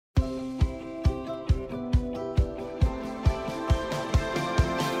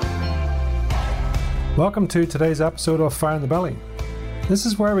Welcome to today's episode of Fire in the Belly. This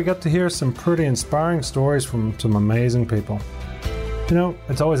is where we get to hear some pretty inspiring stories from some amazing people. You know,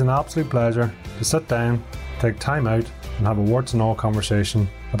 it's always an absolute pleasure to sit down, take time out, and have a warts and all conversation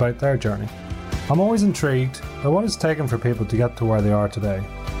about their journey. I'm always intrigued by what it's taken for people to get to where they are today,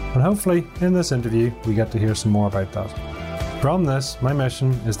 and hopefully in this interview we get to hear some more about that. From this, my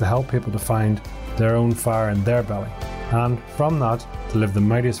mission is to help people to find their own fire in their belly, and from that, to live the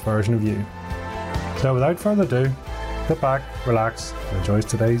mightiest version of you. So without further ado, sit back, relax, and enjoy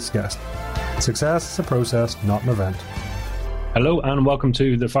today's guest. Success is a process, not an event. Hello and welcome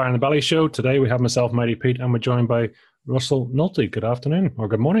to the Fire in the Belly show. Today we have myself, Mighty Pete, and we're joined by Russell Nolte. Good afternoon, or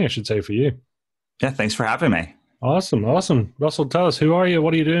good morning I should say for you. Yeah, thanks for having me. Awesome. Russel, tell us, who are you,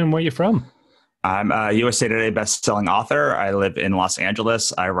 what are you doing, where are you from? I'm a USA Today best-selling author. I live in Los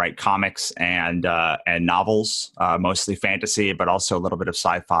Angeles. I write comics and novels, mostly fantasy, but also a little bit of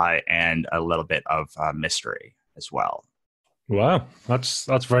sci-fi and a little bit of mystery as well. Wow, that's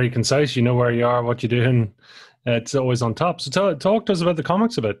very concise. You know where you are, what you're doing. It's always on top. So talk to us about the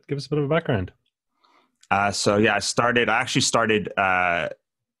comics a bit. Give us a bit of a background. I actually started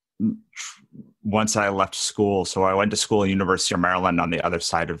once I left school. So I went to school at University of Maryland on the other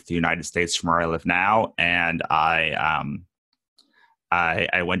side of the United States from where I live now. And I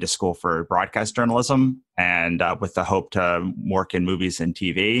went to school for broadcast journalism and with the hope to work in movies and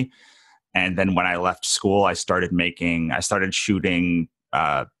TV. And then when I left school, I started shooting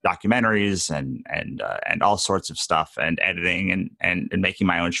documentaries and all sorts of stuff and editing and making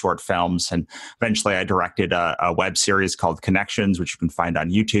my own short films. And eventually I directed a web series called Connections, which you can find on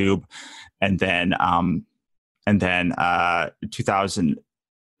YouTube. And then 2000,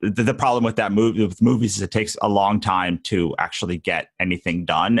 the problem with that movie with movies is it takes a long time to actually get anything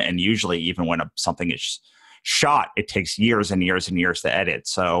done. And usually even when something is shot, it takes years and years and years to edit.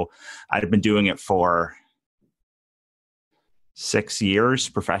 So I'd been doing it for 6 years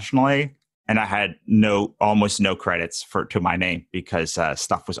professionally, and I had almost no credits to my name because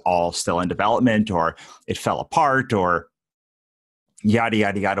stuff was all still in development or it fell apart or yada,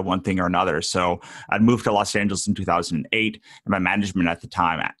 yada, yada, one thing or another. So I'd moved to Los Angeles in 2008, and my management at the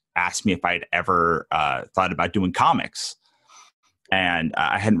time asked me if I'd ever thought about doing comics. And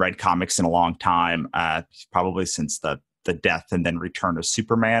I hadn't read comics in a long time, probably since the death and then return of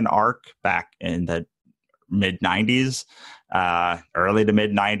Superman arc back in the mid-90s, early to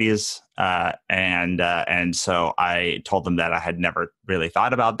mid-90s. And so I told him that I had never really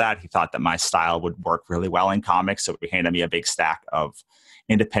thought about that. He thought that my style would work really well in comics. So he handed me a big stack of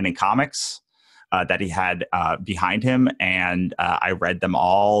independent comics that he had behind him. And I read them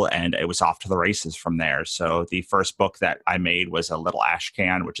all, and it was off to the races from there. So the first book that I made was a Little Ash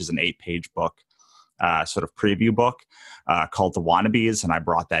Can, which is an 8-page book, sort of preview book called The Wannabes, and I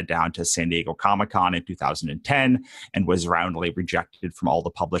brought that down to San Diego Comic-Con in 2010 and was roundly rejected from all the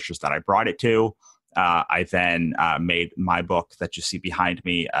publishers that I brought it to. I then made my book that you see behind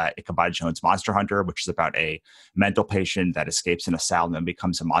me, Ichabod Jones Monster Hunter, which is about a mental patient that escapes an asylum and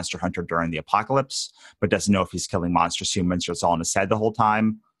becomes a monster hunter during the apocalypse, but doesn't know if he's killing monsters, humans, or it's all in his head the whole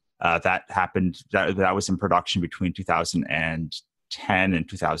time. That was in production between 2010 and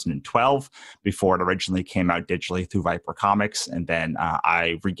 2012 before it originally came out digitally through Viper Comics. And then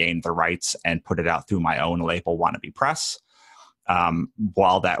I regained the rights and put it out through my own label, Wannabe Press.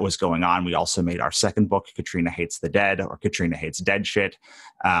 While that was going on, we also made our second book, Katrina Hates the Dead, or Katrina Hates Dead Shit.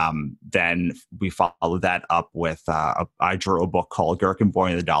 Then we followed that up with, I drew a book called Gherkin Boy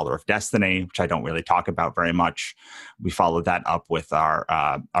and the Dollar of Destiny, which I don't really talk about very much. We followed that up with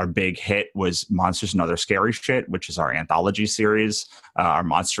our big hit was Monsters and Other Scary Shit, which is our anthology series, our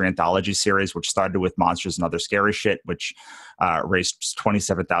monster anthology series, which started with Monsters and Other Scary Shit, which raised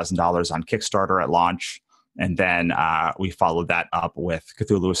 $27,000 on Kickstarter at launch. And then we followed that up with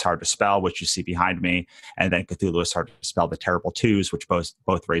Cthulhu is Hard to Spell, which you see behind me, and then Cthulhu is Hard to Spell, The Terrible Twos, which both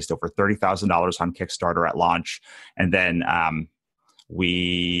raised over $30,000 on Kickstarter at launch. And then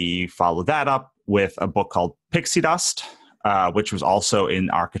we followed that up with a book called Pixie Dust, which was also in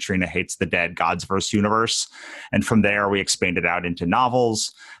our Katrina Hates the Dead God's Verse universe. And from there, we expanded out into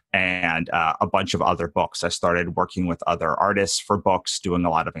novels and a bunch of other books. I started working with other artists for books, doing a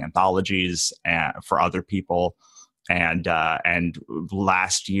lot of anthologies for other people. And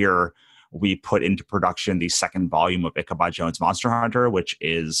last year, we put into production the second volume of Ichabod Jones Monster Hunter, which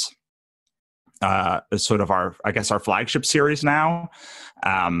is sort of our flagship series now.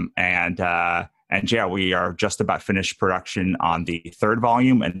 And yeah, we are just about finished production on the third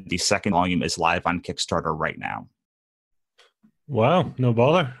volume, and the second volume is live on Kickstarter right now. Wow, no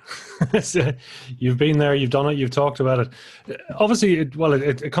bother. So you've been there, you've done it, you've talked about it. Obviously,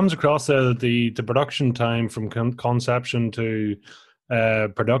 it comes across there that the production time from conception to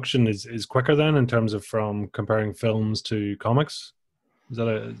production is quicker then in terms of from comparing films to comics.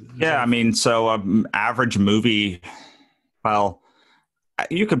 Yeah, I mean, so average movie, well,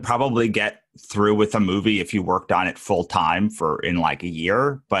 you could probably get through with a movie if you worked on it full time in like a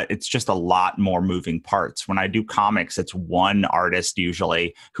year, but it's just a lot more moving parts. When I do comics, it's one artist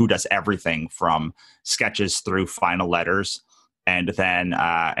usually who does everything from sketches through final letters. And then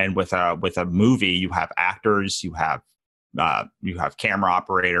and with a movie, you have actors, you have camera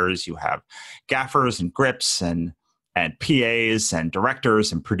operators, you have gaffers and grips and PAs and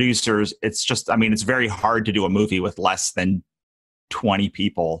directors and producers. It's just, I mean, it's very hard to do a movie with less than 20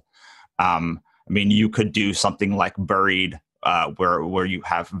 people. I mean, you could do something like Buried, where you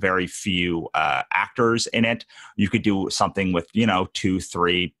have very few actors in it. You could do something with, 2,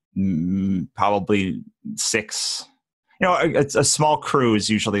 3, probably 6. It's a small crew is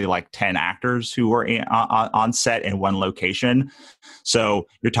usually like 10 actors who are on set in one location. So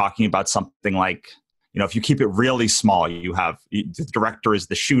you're talking about something like, if you keep it really small, you have the director is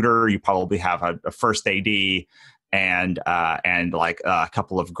the shooter. You probably have a first AD and like a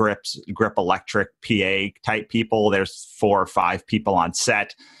couple of grip electric PA type people. There's 4 or 5 people on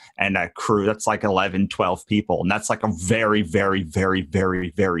set and a crew that's like 11, 12 people. And that's like a very, very, very,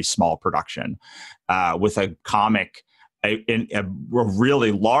 very, very small production. With a comic, a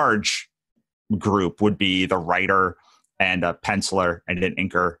really large group would be the writer and a penciler and an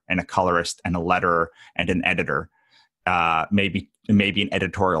inker and a colorist and a letterer and an editor, maybe an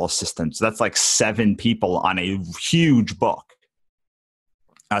editorial assistant. So that's like 7 people on a huge book.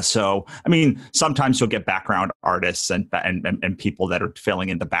 So, I mean, sometimes you'll get background artists and people that are filling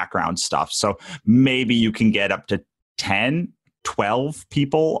in the background stuff. So maybe you can get up to 10, 12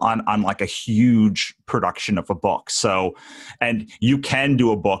 people on like a huge production of a book. So, and you can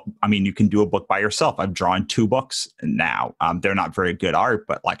do a book. I mean, you can do a book by yourself. I've drawn 2 books now. They're not very good art,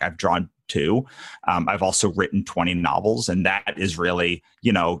 but like I've drawn 2. I've also written 20 novels, and that is really,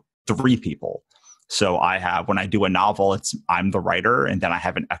 3 people. So when I do a novel, I'm the writer, and then I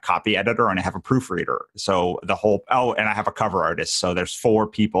have a copy editor and I have a proofreader. So and I have a cover artist. So there's 4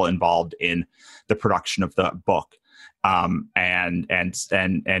 people involved in the production of the book. And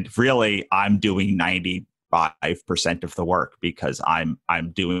really I'm doing 95% of the work because I'm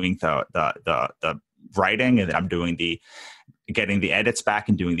doing the writing, and then I'm doing getting the edits back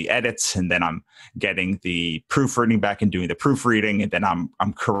and doing the edits, and then I'm getting the proofreading back and doing the proofreading, and then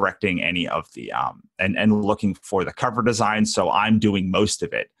I'm correcting any of the and looking for the cover design. So I'm doing most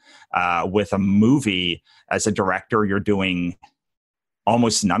of it. With a movie, as a director, you're doing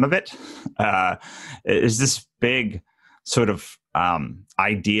almost none of it. Is this big sort of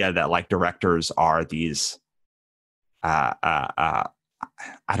idea that like directors are these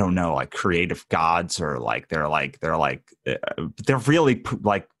I don't know, like creative gods, or like they're really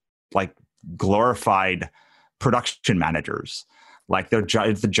like glorified production managers. Like the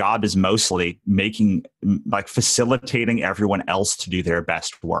job is mostly facilitating everyone else to do their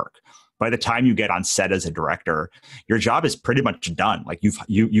best work. By the time you get on set as a director, your job is pretty much done. Like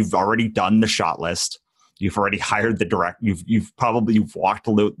you've already done the shot list. You've already hired the director. You've walked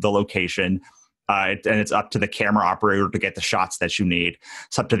the location. And it's up to the camera operator to get the shots that you need.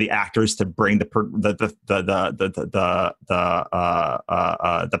 It's up to the actors to bring the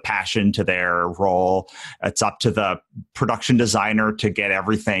passion to their role. It's up to the production designer to get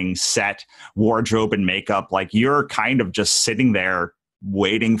everything set, wardrobe and makeup. Like you're kind of just sitting there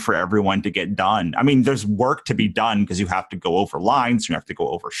waiting for everyone to get done. I mean, there's work to be done because you have to go over lines, you have to go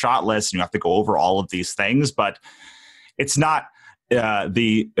over shot lists, and you have to go over all of these things, but it's not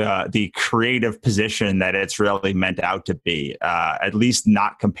the creative position that it's really meant out to be, at least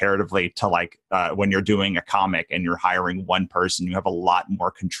not comparatively to like when you're doing a comic and you're hiring one person. You have a lot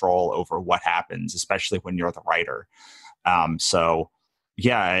more control over what happens, especially when you're the writer. So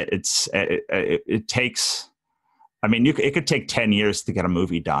yeah, it takes, I mean, it could take 10 years to get a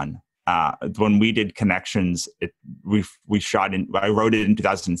movie done. When we did Connections, I wrote it in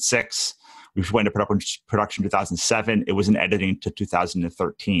 2006. We went to production 2007. It was in editing to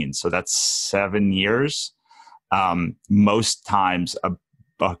 2013. So that's 7 years. Most times a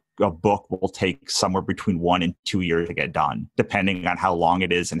book will take somewhere between 1 and 2 years to get done, depending on how long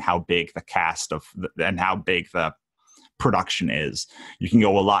it is and how big the cast and how big the production is. You can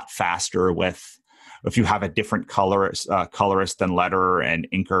go a lot faster if you have a different colorist than letterer and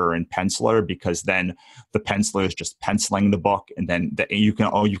inker and penciler, because then the penciler is just penciling the book, and then you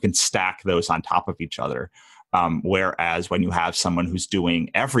can stack those on top of each other. Whereas when you have someone who's doing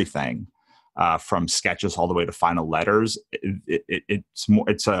everything, from sketches all the way to final letters,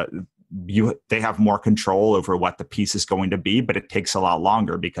 they have more control over what the piece is going to be, but it takes a lot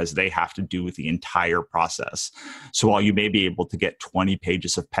longer because they have to do the entire process. So while you may be able to get 20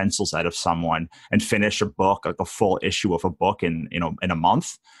 pages of pencils out of someone and finish a book, like a full issue of a book in a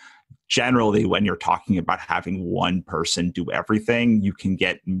month, generally when you're talking about having one person do everything, you can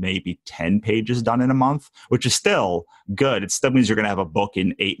get maybe 10 pages done in a month, which is still good. It still means you're going to have a book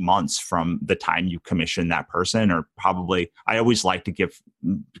in 8 months from the time you commission that person, or probably, I always like to give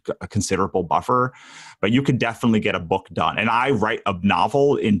a considerable buffer, but you could definitely get a book done. And I write a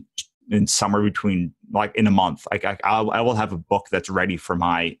novel in somewhere between, like, in a month. I will have a book that's ready for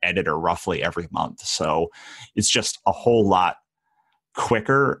my editor roughly every month. So it's just a whole lot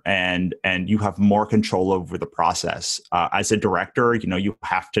quicker, and you have more control over the process. As a director, you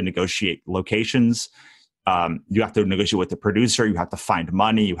have to negotiate locations. You have to negotiate with the producer. You have to find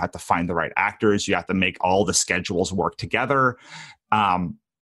money. You have to find the right actors. You have to make all the schedules work together.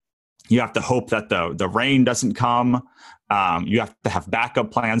 You have to hope that the rain doesn't come. You have to have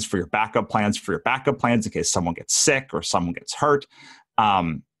backup plans for your backup plans for your backup plans in case someone gets sick or someone gets hurt.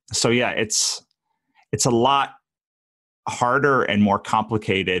 So yeah, it's a lot harder and more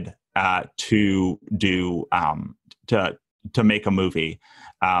complicated to do, to make a movie,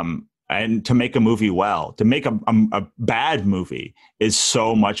 and to make a movie well. To make a bad movie is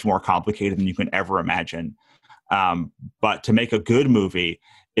so much more complicated than you can ever imagine. But to make a good movie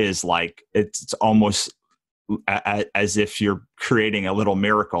is like, it's almost as if you're creating a little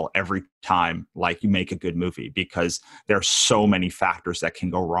miracle every time, like, you make a good movie, because there's so many factors that can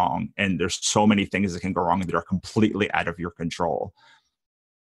go wrong, and there's so many things that can go wrong that are completely out of your control.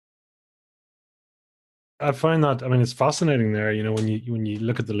 I find that, I mean, it's fascinating there, when you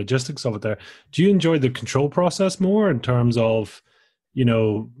look at the logistics of it there. Do you enjoy the control process more in terms of,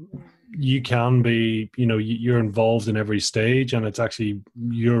 you can be, you're involved in every stage, and it's actually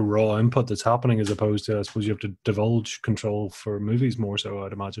your raw input that's happening, as opposed to, I suppose, you have to divulge control for movies more so,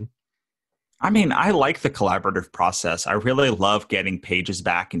 I'd imagine. I mean, I like the collaborative process. I really love getting pages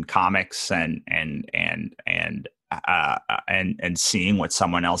back in comics and seeing what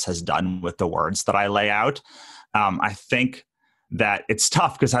someone else has done with the words that I lay out. I think that it's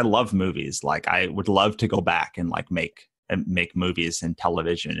tough because I love movies. Like, I would love to go back and make movies and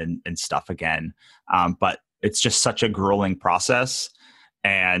television and stuff again. But it's just such a grueling process,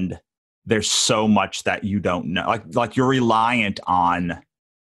 and there's so much that you don't know. Like you're reliant on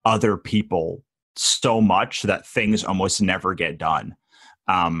other people so much that things almost never get done.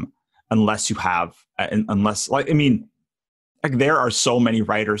 Unless there are so many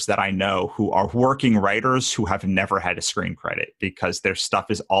writers that I know who are working writers who have never had a screen credit because their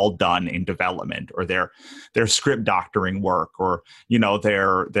stuff is all done in development, or their script doctoring work, or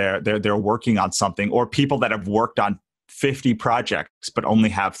they're working on something, or people that have worked on 50 projects but only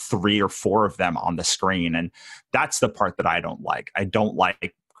have 3 or 4 of them on the screen. And that's the part that I don't like. I don't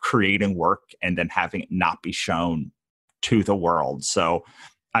like creating work and then having it not be shown to the world. So,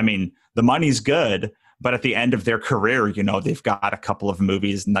 I mean, the money's good, but at the end of their career, they've got a couple of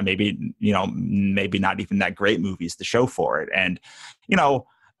movies, and maybe not even that great movies to show for it. And,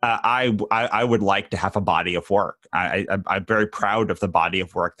 I would like to have a body of work. I'm very proud of the body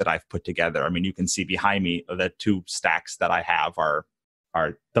of work that I've put together. I mean, you can see behind me, the 2 stacks that I have are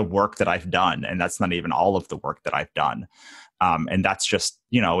the work that I've done. And that's not even all of the work that I've done. And that's just,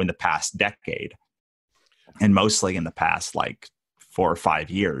 in the past decade, and mostly in the past, like, 4 or 5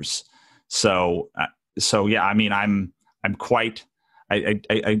 years. So yeah, I mean, I quite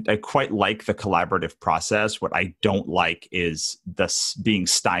like the collaborative process. What I don't like is this being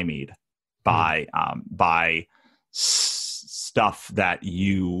stymied by stuff that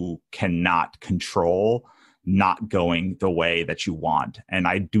you cannot control not going the way that you want. And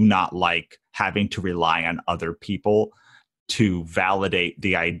I do not like having to rely on other people to validate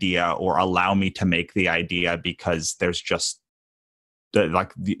the idea or allow me to make the idea, because there's just I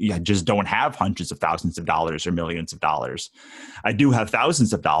just don't have hundreds of thousands of dollars or millions of dollars. I do have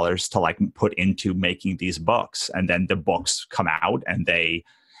thousands of dollars to put into making these books, and then the books come out and they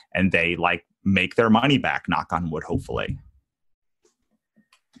make their money back, knock on wood, hopefully.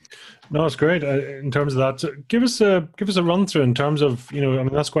 No, it's great. In terms of that, so give us a run through in terms of, I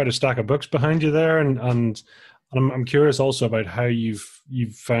mean, that's quite a stack of books behind you there, and I'm curious also about how you've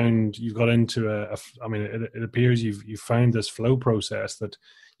got into I mean, it appears you've found this flow process that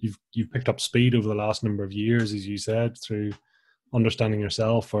you've picked up speed over the last number of years, as you said, through understanding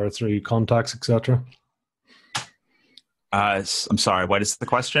yourself or through contacts, etc. I'm sorry, what is the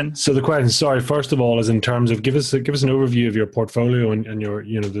question? So the question, sorry, first of all, is in terms of give us an overview of your portfolio and your,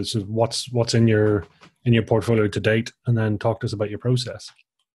 this is what's in your portfolio to date, and then talk to us about your process.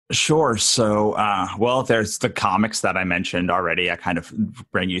 Sure. So, well, there's the comics that I mentioned already. I kind of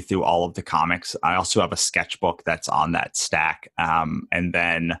bring you through all of the comics. I also have a sketchbook that's on that stack. And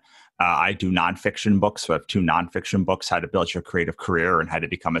then I do nonfiction books. So I have 2 nonfiction books, How to Build Your Creative Career and How to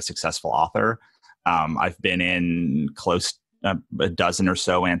Become a Successful Author. I've been in close a dozen or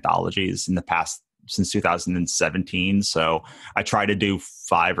so anthologies in the past since 2017. So I try to do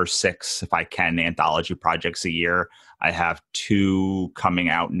 5 or 6, if I can, anthology projects a year. I have 2 coming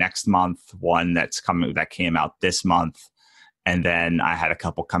out next month, one that came out this month, and then I had a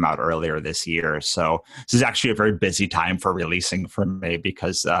couple come out earlier this year. So this is actually a very busy time for releasing for me,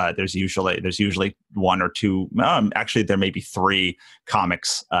 because there's usually 1 or 2, actually there may be 3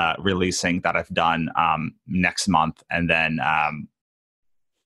 comics releasing that I've done next month, and then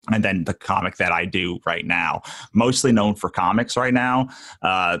the comic that I do right now, mostly known for comics right now.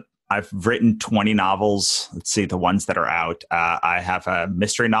 I've written 20 novels. Let's see the ones that are out. I have a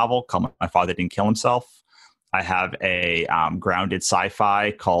mystery novel called My Father Didn't Kill Himself. I have a grounded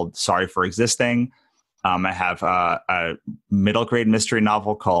sci-fi called Sorry for Existing. I have a middle grade mystery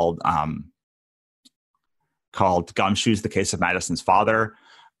novel called Gumshoes: The Case of Madison's Father.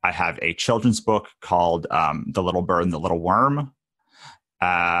 I have a children's book called The Little Bird and the Little Worm.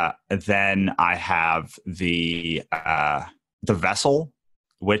 Then I have the Vessel,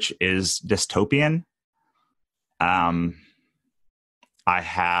 which is dystopian. I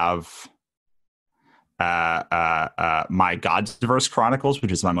have my Godsverse Chronicles,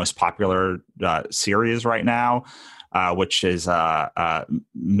 which is my most popular series right now, which is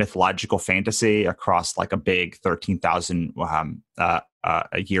mythological fantasy across like a big 13,000 a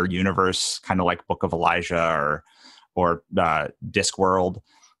year universe, kind of like Book of Elijah or Discworld.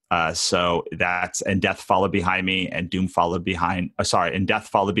 So that's, and Death Followed Behind Me, and Doom Followed Behind, and Death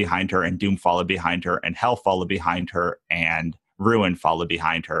Followed Behind Her, and Doom Followed Behind Her, and Hell Followed Behind Her, and Ruin Followed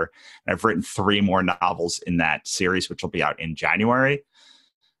Behind Her. And I've written 3 more novels in that series, which will be out in January.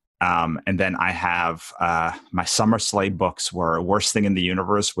 And then I have my Summer Slade books were Worst Thing in the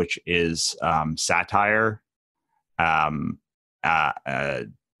Universe, which is satire.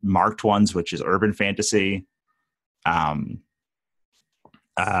 Marked Ones, which is urban fantasy.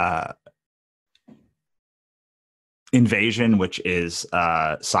 Invasion, which is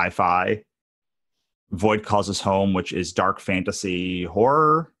sci-fi. Void Calls Us Home, which is dark fantasy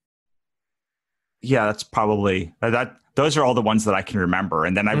horror. Yeah, that's probably that. Those are all the ones that I can remember.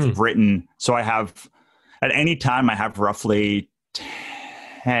 And then I've written, so I have, at any time, I have roughly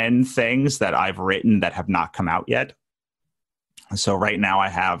 10 things that I've written that have not come out yet. So right now I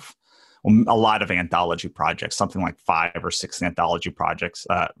have a lot of anthology projects, something like 5 or 6 anthology projects,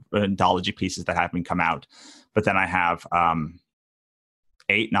 anthology pieces that haven't come out. But then I have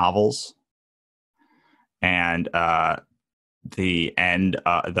 8 novels, and the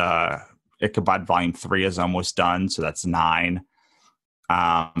Ichabod Volume 3 is almost done, so that's 9.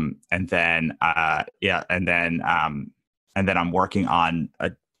 And then I'm working on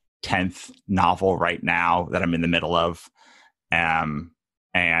a 10th novel right now that I'm in the middle of, and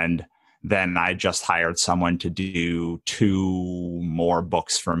then I just hired someone to do 2 more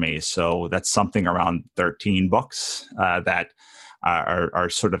books for me. So that's something around 13 books that are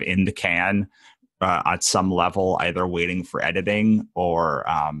sort of in the can at some level, either waiting for editing or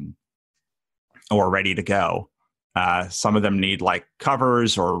ready to go. Some of them need like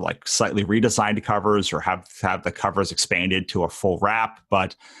covers or like slightly redesigned covers, or have the covers expanded to a full wrap.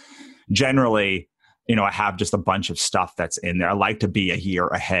 But generally, I have just a bunch of stuff that's in there. I like to be a year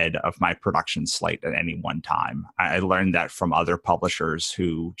ahead of my production slate at any one time. I learned that from other publishers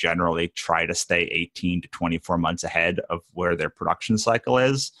who generally try to stay 18 to 24 months ahead of where their production cycle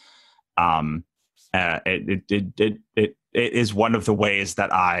is. It is one of the ways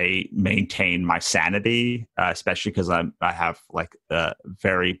that I maintain my sanity, especially because I have like a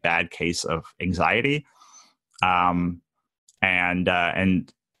very bad case of anxiety. And I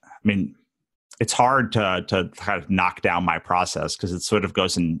mean, it's hard to kind of knock down my process because it sort of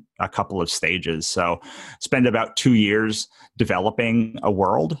goes in a couple of stages. So spend about 2 years developing a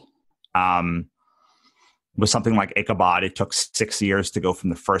world. With something like Ichabod, it took 6 years to go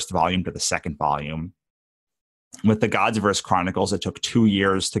from the first volume to the second volume. With the Godsverse Chronicles, it took 2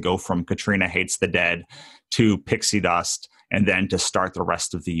 years to go from Katrina Hates the Dead to Pixie Dust, and then to start the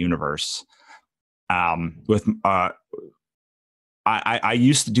rest of the universe. I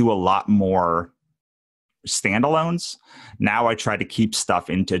used to do a lot more standalones. Now I try to keep stuff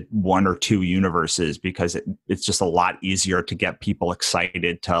into 1 or 2 universes because it's just a lot easier to get people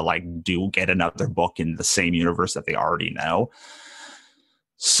excited to like get another book in the same universe that they already know.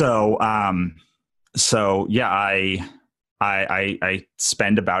 So yeah, I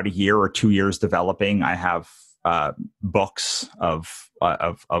spend about a year or 2 years developing. I have books of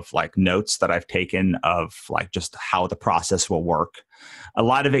like notes that I've taken of like just how the process will work. A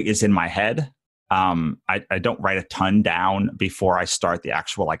lot of it is in my head. I don't write a ton down before I start the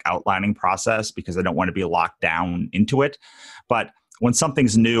actual like outlining process because I don't want to be locked down into it. But when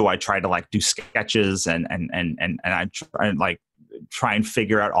something's new, I try to like do sketches and I try and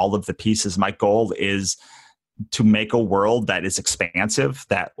figure out all of the pieces. My goal is to make a world that is expansive,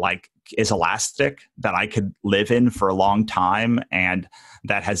 that like is elastic, that I could live in for a long time, and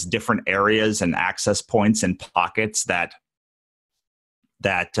that has different areas and access points and pockets that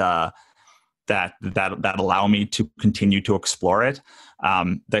allow me to continue to explore it.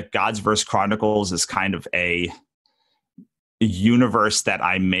 The God's Verse Chronicles is kind of a universe that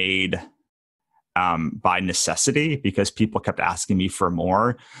I made by necessity because people kept asking me for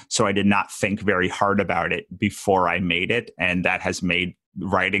more. So I did not think very hard about it before I made it. And that has made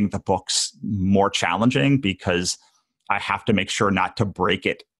writing the books more challenging because I have to make sure not to break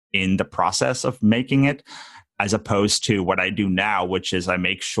it in the process of making it, as opposed to what I do now, which is I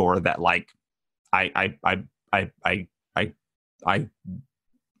make sure that like I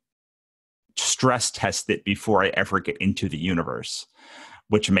stress test it before I ever get into the universe,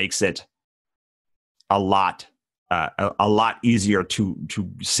 which makes it a lot easier to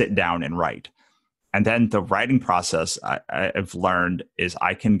sit down and write. And then the writing process I've learned is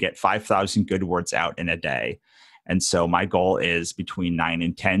I can get 5,000 good words out in a day. And so my goal is between 9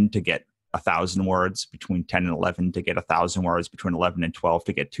 and 10 to get 1,000 words, between 10 and 11 to get 1,000 words, between 11 and 12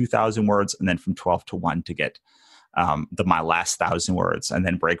 to get 2,000 words, and then from 12 to 1 to get my last 1,000 words, and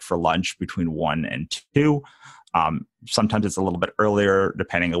then break for lunch between 1 and 2. Sometimes it's a little bit earlier,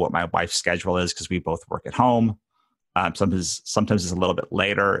 depending on what my wife's schedule is, because we both work at home. Sometimes it's a little bit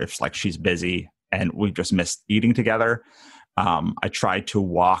later if like she's busy and we just missed eating together. I try to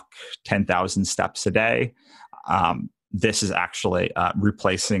walk 10,000 steps a day. This is actually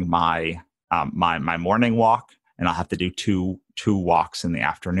replacing my morning walk, and I'll have to do two walks in the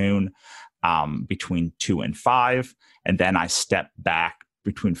afternoon between 2 and 5, and then I step back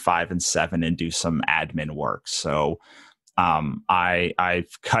between 5 and 7 and do some admin work. So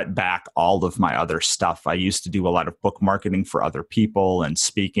I've cut back all of my other stuff. I used to do a lot of book marketing for other people and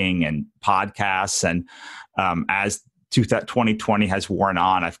speaking and podcasts, and as 2020 has worn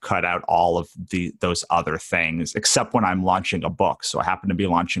on, I've cut out all of those other things, except when I'm launching a book. So I happen to be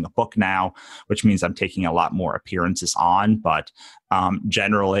launching a book now, which means I'm taking a lot more appearances on. But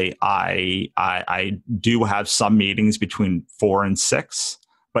generally, I do have some meetings between 4 and 6.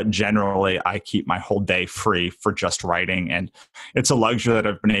 But generally, I keep my whole day free for just writing. And it's a luxury that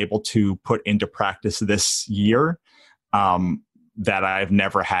I've been able to put into practice this year. That I've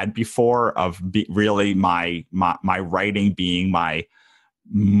never had before, of really my writing being my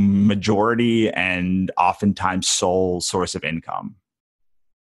majority and oftentimes sole source of income.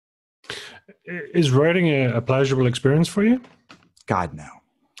 Is writing a pleasurable experience for you? God, no.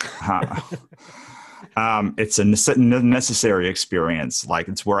 It's a necessary experience. Like,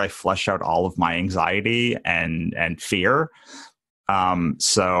 it's where I flesh out all of my anxiety and fear.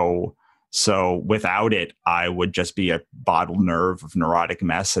 So without it, I would just be a bottled nerve of neurotic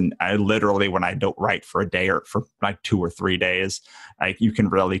mess. And I literally, when I don't write for a day or for like 2 or 3 days, you can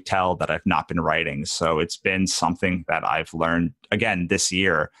really tell that I've not been writing. So it's been something that I've learned again this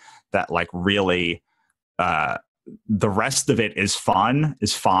year, that like really, the rest of it is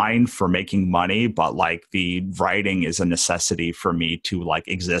fine for making money, but like the writing is a necessity for me to like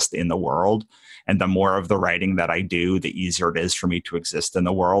exist in the world. And the more of the writing that I do, the easier it is for me to exist in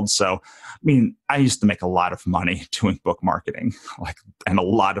the world. So, I mean, I used to make a lot of money doing book marketing, and a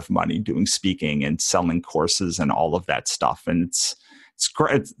lot of money doing speaking and selling courses and all of that stuff. And it's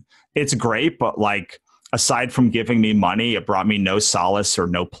great. It's great, but like, aside from giving me money, it brought me no solace or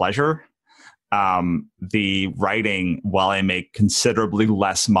no pleasure. The writing, while I make considerably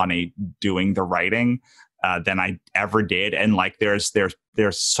less money doing the writing than I ever did, and like there's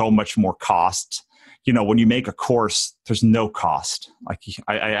so much more cost. You know, when you make a course, there's no cost. Like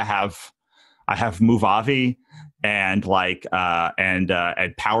I have Movavi and and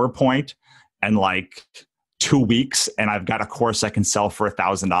PowerPoint, and like 2 weeks, and I've got a course I can sell for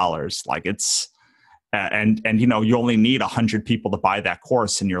 $1,000. Like, it's and you only need 100 people to buy that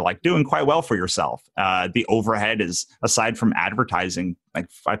course, and you're like doing quite well for yourself. The overhead is, aside from advertising, like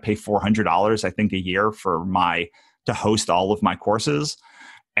I pay $400 I think a year to host all of my courses,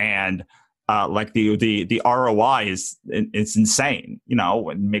 and like the ROI is it's insane.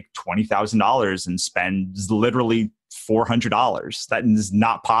 And make $20,000 and spend literally $400. That is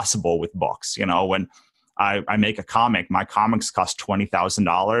not possible with books. When I make a comic, my comics cost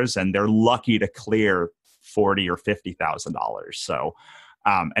 $20,000, and they're lucky to clear $40,000 or $50,000. So,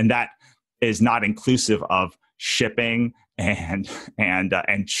 and that is not inclusive of shipping and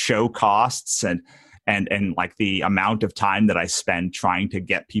show costs and like the amount of time that I spend trying to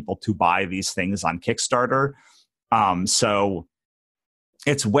get people to buy these things on Kickstarter. So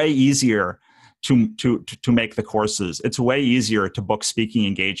it's way easier to make the courses. It's way easier to book speaking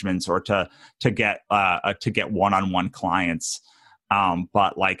engagements or to get one-on-one clients.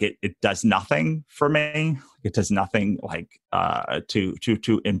 But like it does nothing for me. It does nothing like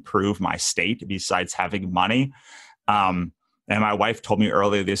to improve my state besides having money. And my wife told me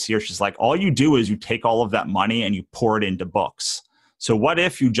earlier this year, she's like, all you do is you take all of that money and you pour it into books. So what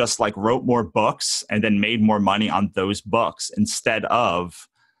if you just like wrote more books and then made more money on those books instead of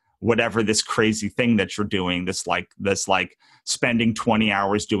whatever this crazy thing that you're doing, this spending 20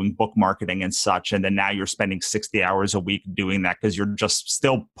 hours doing book marketing and such, and then now you're spending 60 hours a week doing that because you're just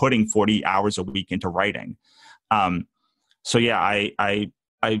still putting 40 hours a week into writing. So yeah,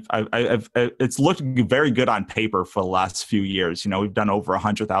 it's looked very good on paper for the last few years. We've done over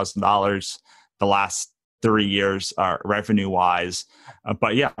 $100,000 the last 3 years revenue wise,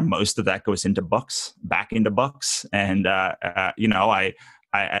 but yeah, most of that goes into books, back into books, and I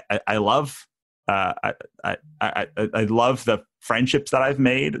love I love the friendships that I've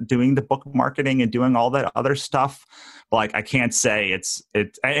made doing the book marketing and doing all that other stuff. But like I can't say it's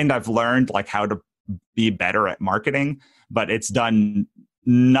and I've learned like how to be better at marketing, but it's done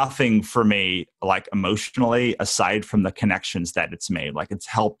nothing for me like emotionally aside from the connections that it's made. Like it's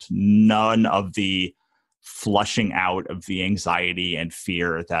helped none of the flushing out of the anxiety and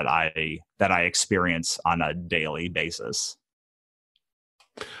fear that I experience on a daily basis.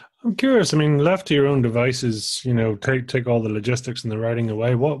 I'm curious. I mean, left to your own devices, take all the logistics and the writing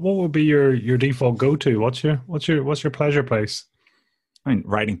away. What would be your default go-to? What's your pleasure place? I mean,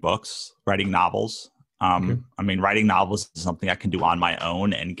 writing books, writing novels. Okay. I mean, writing novels is something I can do on my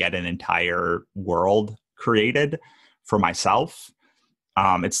own and get an entire world created for myself.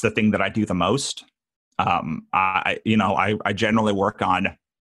 It's the thing that I do the most. I generally work on,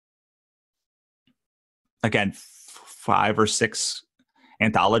 again, 5 or 6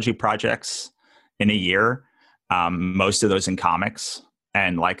 anthology projects in a year. Most of those in comics,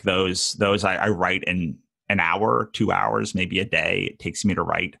 and like those I write in an hour, 2 hours, maybe a day. It takes me to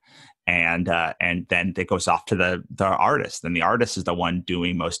write, and then it goes off to the artist, and the artist is the one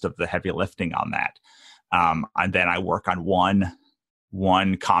doing most of the heavy lifting on that. And then I work on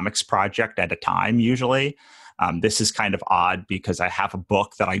one comics project at a time usually. This is kind of odd because I have a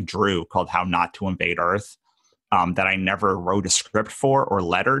book that I drew called How Not to Invade Earth. That I never wrote a script for or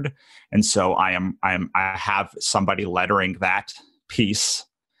lettered, and so I have somebody lettering that piece,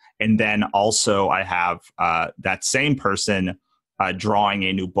 and then also I have that same person drawing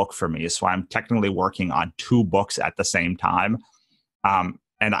a new book for me. So I'm technically working on 2 books at the same time,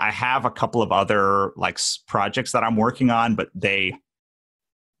 and I have a couple of other like projects that I'm working on, but the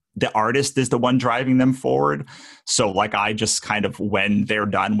artist is the one driving them forward. So like I just kind of, when they're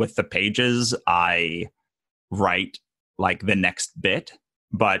done with the pages, I write like the next bit,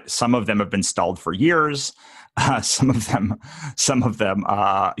 but some of them have been stalled for years. Some of them,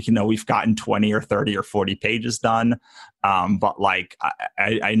 we've gotten 20 or 30 or 40 pages done. But like,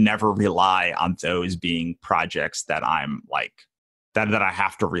 I never rely on those being projects that I'm like, that I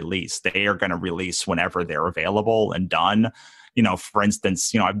have to release. They are going to release whenever they're available and done. For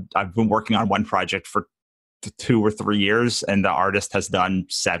instance, I've been working on one project for 2 or 3 years, and the artist has done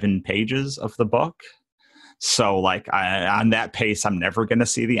 7 pages of the book. So like on that pace, I'm never going to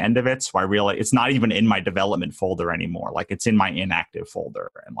see the end of it. So it's not even in my development folder anymore. Like it's in my inactive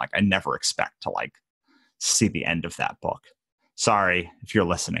folder. And like, I never expect to like see the end of that book. Sorry if you're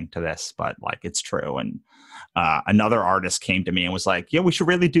listening to this, but like, it's true. And another artist came to me and was like, yeah, we should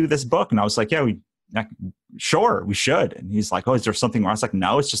really do this book. And I was like, yeah, sure, we should. And he's like, oh, is there something wrong? I was like,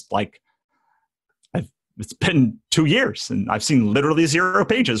 no, it's just like, it's been 2 years and I've seen literally 0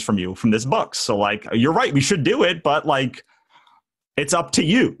 pages from you from this book. So like, you're right, we should do it, but like, it's up to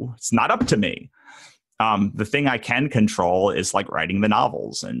you. It's not up to me. The thing I can control is like writing the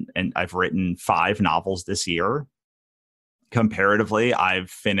novels, and I've written 5 novels this year. Comparatively, I've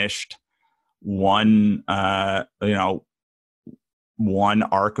finished one one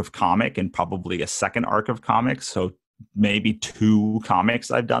arc of comic and probably a second arc of comics. So maybe 2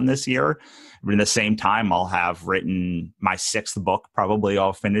 comics I've done this year. But in the same time, I'll have written my 6th book. Probably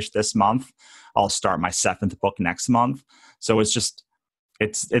I'll finish this month. I'll start my 7th book next month. So it's just,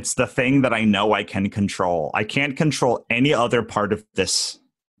 it's the thing that I know I can control. I can't control any other part of this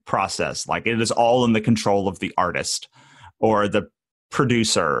process. Like, it is all in the control of the artist or the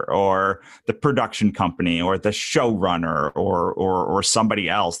producer or the production company or the showrunner or somebody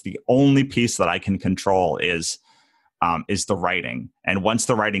else. The only piece that I can control is the writing. And once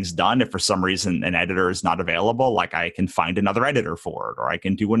the writing's done, if for some reason an editor is not available, like, I can find another editor for it, or I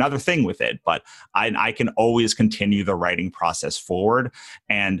can do another thing with it. But I can always continue the writing process forward.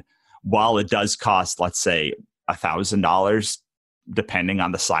 And while it does cost, let's say, $1,000, depending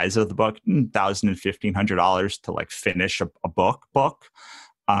on the size of the book, $1,000 and $1,500 to like finish a book.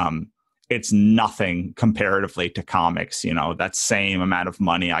 It's nothing comparatively to comics. You know, that same amount of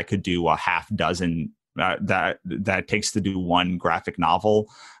money, I could do a half dozen that takes to do one graphic novel.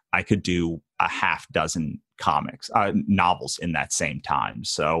 I could do a half dozen novels in that same time.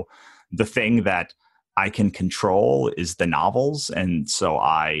 So the thing that I can control is the novels. And so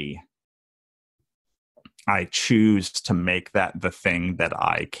I choose to make that the thing that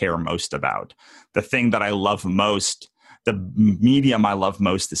I care most about. The thing that I love most, the medium I love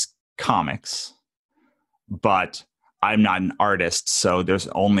most is comics, but I'm not an artist, so there's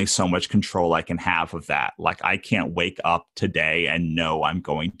only so much control I can have of that. Like, I can't wake up today and know I'm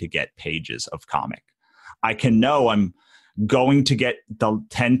going to get pages of comic. I can know I'm going to get the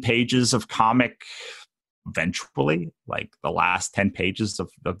 10 pages of comic eventually, like the last 10 pages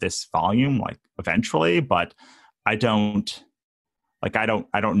of this volume, like eventually, but I don't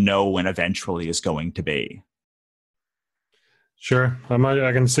know when eventually is going to be. Sure.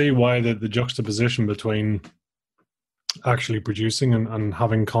 I can see why the juxtaposition between actually producing and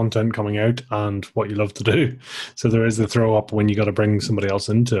having content coming out and what you love to do. So there is the throw up when you got to bring somebody else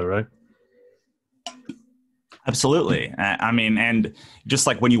into it, right? Absolutely. I mean, and just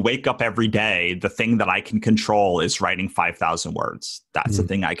like when you wake up every day, the thing that I can control is writing 5,000 words. That's the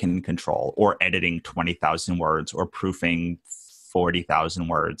thing I can control, or editing 20,000 words, or proofing 40,000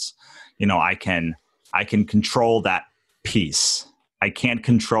 words. You know, I can control that piece. I can't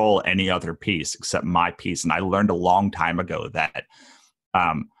control any other piece except my piece. And I learned a long time ago that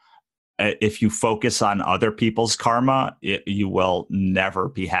if you focus on other people's karma, you will never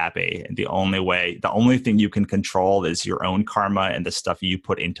be happy. And the only thing you can control is your own karma and the stuff you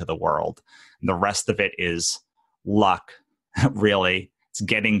put into the world. And the rest of it is luck, really. It's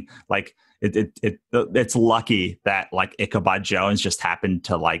getting like, it's lucky that like Ichabod Jones just happened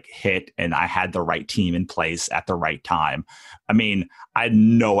to like hit and I had the right team in place at the right time. I mean, I had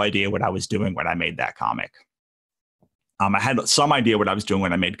no idea what I was doing when I made that comic. I had some idea what I was doing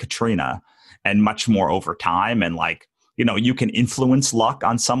when I made Katrina, and much more over time. And like, you know, you can influence luck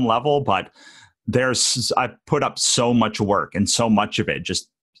on some level, but I put up so much work and so much of it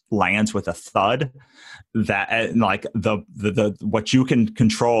just lands with a thud that like the what you can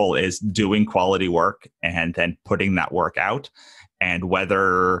control is doing quality work and then putting that work out, and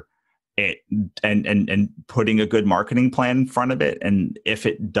whether it and putting a good marketing plan in front of it. And if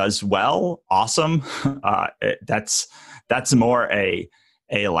it does well, awesome. That's more a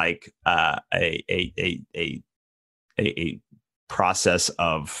process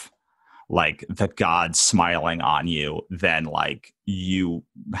of like the gods smiling on you than like you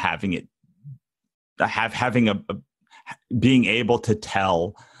having being able to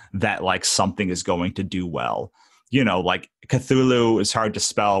tell that like something is going to do well. You know, like Cthulhu is Hard to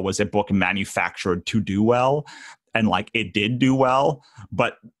Spell was a book manufactured to do well, and like it did do well,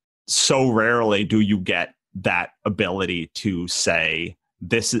 but so rarely do you get that ability to say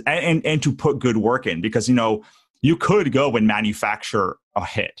this is, and to put good work in, because, you know, you could go and manufacture a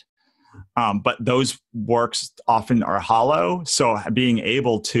hit, but those works often are hollow. So being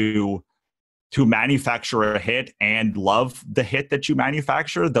able to manufacture a hit and love the hit that you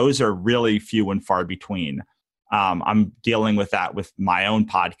manufacture, those are really few and far between. I'm dealing with that with my own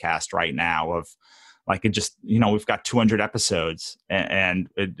podcast right now of like, it just, you know, we've got 200 episodes and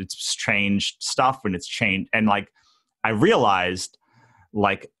it's changed stuff, and it's changed. And like, I realized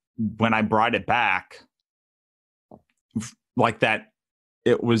like when I brought it back, like that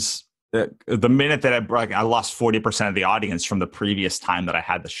it was the minute that I lost 40% of the audience from the previous time that I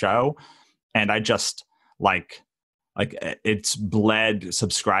had the show. And I just like it's bled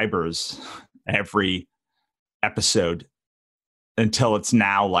subscribers every episode until it's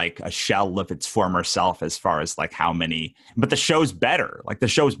now like a shell of its former self as far as like how many, but the show's better. Like the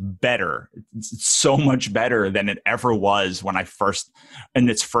show's better. It's so much better than it ever was when in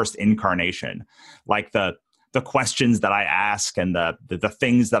its first incarnation. Like the questions that I ask and the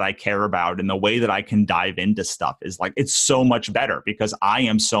things that I care about and the way that I can dive into stuff is like, it's so much better because I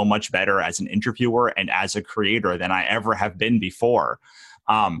am so much better as an interviewer and as a creator than I ever have been before.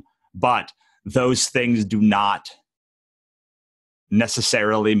 But those things do not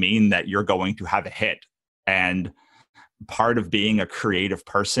necessarily mean that you're going to have a hit. And part of being a creative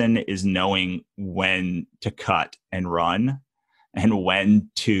person is knowing when to cut and run and when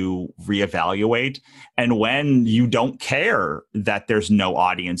to reevaluate and when you don't care that there's no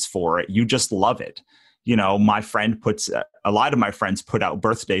audience for it. You just love it. You know, a lot of my friends put out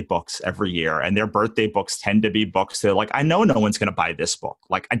birthday books every year, and their birthday books tend to be books that like, I know no one's going to buy this book.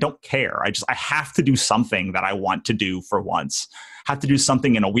 Like, I don't care. I have to do something that I want to do for once. Have to do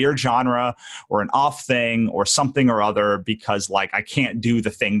something in a weird genre or an off thing or something or other, because like, I can't do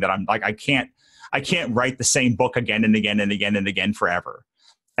the thing that I'm like, I can't write the same book again and again and again and again forever.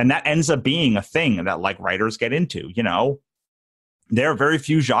 And that ends up being a thing that like writers get into, you know. There are very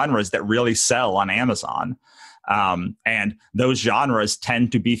few genres that really sell on Amazon. And those genres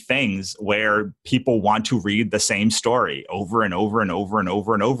tend to be things where people want to read the same story over and over and over and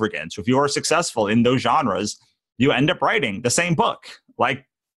over and over again. So if you are successful in those genres, you end up writing the same book like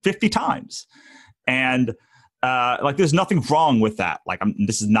 50 times. And like, there's nothing wrong with that. Like,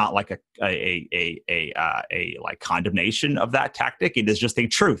 this is not like a like condemnation of that tactic. It is just a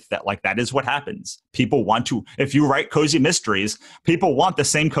truth that like, that is what happens. People want to, if you write cozy mysteries, people want the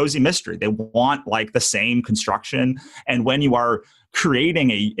same cozy mystery. They want like the same construction. And when you are creating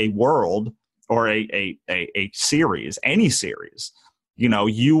a world or a series, any series, you know,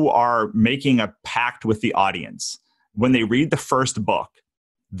 you are making a pact with the audience. When they read the first book,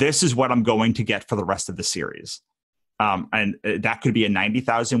 this is what I'm going to get for the rest of the series. And that could be a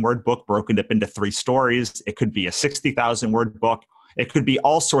 90,000 word book broken up into 3 stories. It could be a 60,000 word book. It could be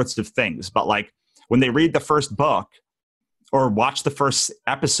all sorts of things. But like when they read the first book or watch the first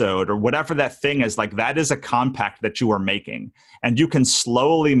episode or whatever that thing is, like that is a compact that you are making. And you can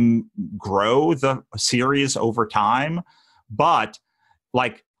slowly grow the series over time. But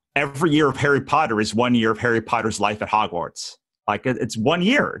like every year of Harry Potter is 1 year of Harry Potter's life at Hogwarts. Like it's 1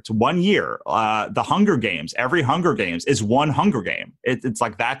 year. It's 1 year. The Hunger Games, every Hunger Games is one Hunger Game. It's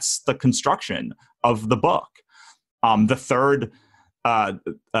like that's the construction of the book. The third,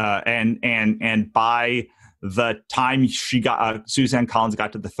 and by the time she got Suzanne Collins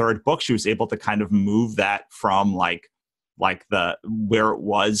got to the third book, she was able to kind of move that from like the where it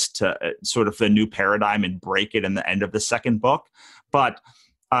was to sort of the new paradigm and break it in the end of the second book. But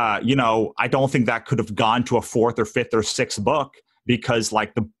you know, I don't think that could have gone to a 4th or 5th or 6th book because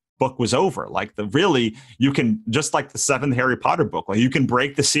like the book was over. Like you can, just like the 7th Harry Potter book, like you can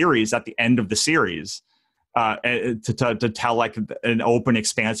break the series at the end of the series to tell like an open,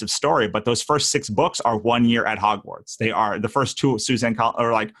 expansive story. But those first 6 books are 1 year at Hogwarts. They are the first 2 Suzanne Collins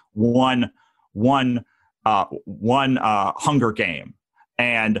are like one Hunger Game.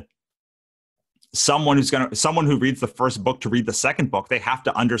 And someone who reads the first book to read the second book, they have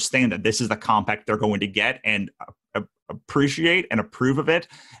to understand that this is the compact they're going to get and appreciate and approve of it,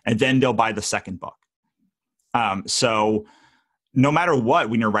 and then they'll buy the second book. So no matter what,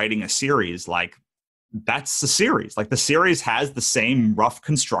 when you're writing a series, like that's the series. Like the series has the same rough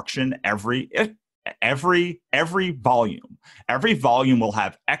construction every volume. Every volume will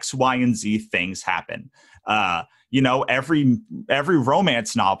have X, Y, and Z things happen. You know, every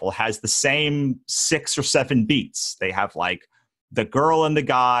romance novel has the same 6 or 7 beats. They have like the girl and the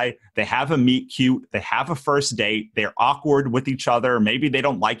guy, they have a meet cute, they have a first date, they're awkward with each other, maybe they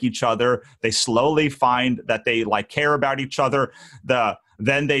don't like each other, they slowly find that they like care about each other,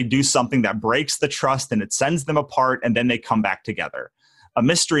 then they do something that breaks the trust and it sends them apart, and then they come back together. A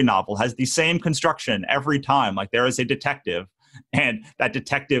mystery novel has the same construction every time. Like there is a detective, and that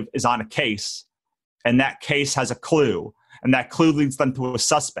detective is on a case, and that case has a clue, and that clue leads them to a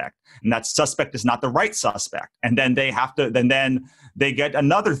suspect, and that suspect is not the right suspect. And then then they get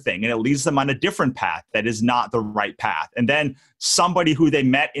another thing, and it leads them on a different path that is not the right path. And then somebody who they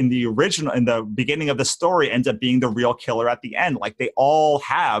met in the beginning of the story ends up being the real killer at the end. Like they all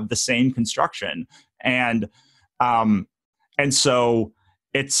have the same construction. And so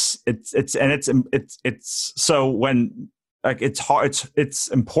it's so when, like it's hard, it's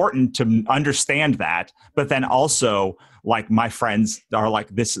important to understand that, but then also like my friends are like,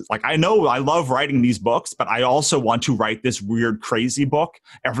 this is like, I know I love writing these books, but I also want to write this weird, crazy book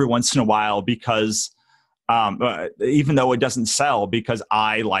every once in a while because even though it doesn't sell, because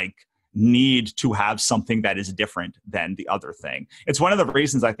I like need to have something that is different than the other thing. It's one of the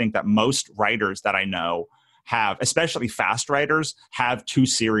reasons I think that most writers that I know have, especially fast writers, have 2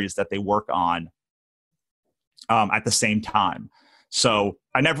 series that they work on at the same time. So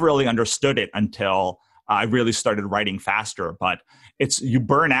I never really understood it until I really started writing faster. But you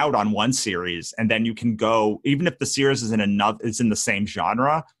burn out on one series, and then you can go, even if the series is in the same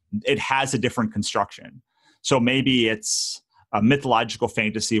genre, it has a different construction. So maybe it's a mythological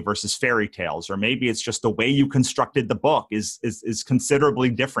fantasy versus fairy tales, or maybe it's just the way you constructed the book is considerably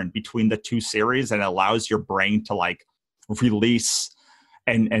different between the 2 series, and it allows your brain to like release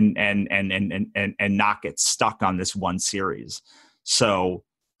and not get stuck on this one series. So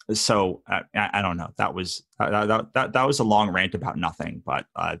I don't know. That was a long rant about nothing, but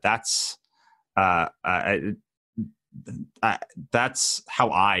that's how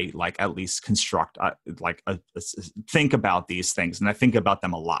I like at least construct think about these things, and I think about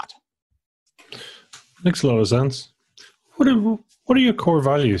them a lot. Makes a lot of sense. What are your core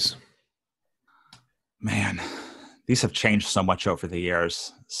values? Man, these have changed so much over the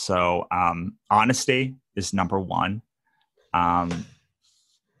years. So honesty is number 1.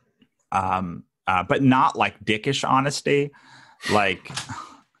 But not like dickish honesty, like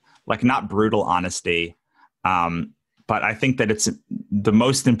not brutal honesty. But I think that it's the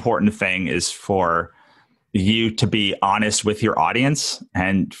most important thing is for you to be honest with your audience,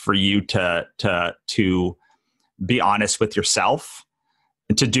 and for you to be honest with yourself,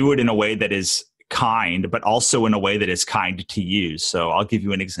 and to do it in a way that is kind, but also in a way that is kind to you. So I'll give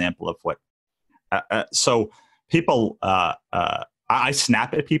you an example of what. So people, I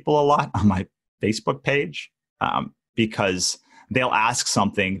snap at people a lot on my Facebook page because they'll ask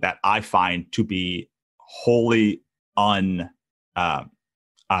something that I find to be wholly uncool,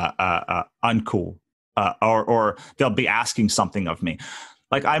 or they'll be asking something of me.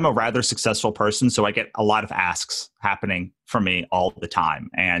 Like, I'm a rather successful person, so I get a lot of asks happening from me all the time,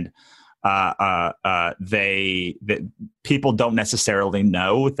 and people don't necessarily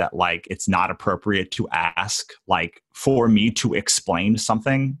know that like it's not appropriate to ask like for me to explain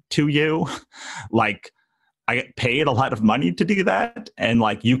something to you. Like, I get paid a lot of money to do that, and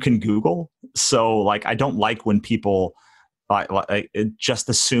like you can Google. So like I don't like when people just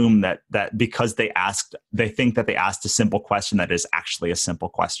assume that because they think that they asked a simple question that is actually a simple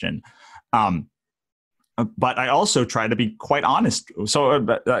question. But I also try to be quite honest. So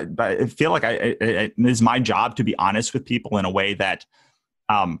I feel like it is my job to be honest with people in a way that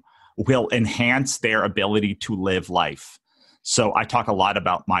will enhance their ability to live life. So I talk a lot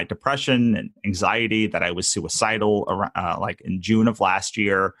about my depression and anxiety, that I was suicidal like in June of last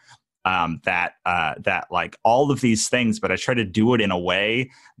year, that like all of these things, but I try to do it in a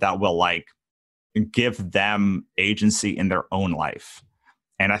way that will like give them agency in their own life.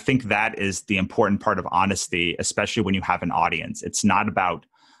 And I think that is the important part of honesty, especially when you have an audience. It's not about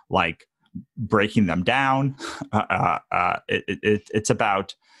like breaking them down. It's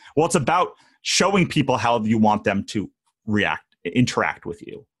about showing people how you want them to interact with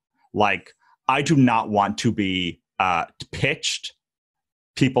you. Like, I do not want to be pitched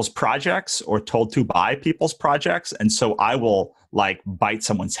people's projects or told to buy people's projects. And so I will like bite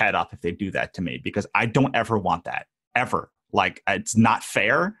someone's head off if they do that to me, because I don't ever want that, ever. Like, it's not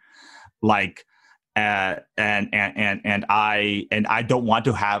fair. Like, and I don't want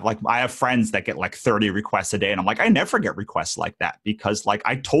to have, like, I have friends that get like 30 requests a day, and I'm like, I never get requests like that, because like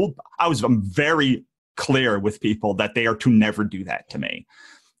I'm very clear with people that they are to never do that to me.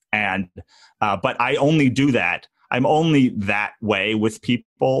 And, but I only do that. I'm only that way with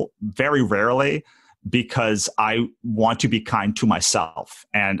people very rarely, because I want to be kind to myself.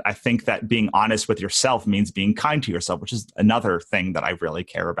 And I think that being honest with yourself means being kind to yourself, which is another thing that I really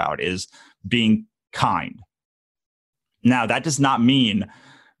care about, is being kind. Now, that does not mean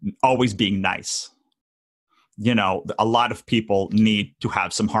always being nice. You know, a lot of people need to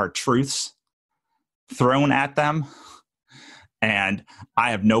have some hard truths thrown at them. And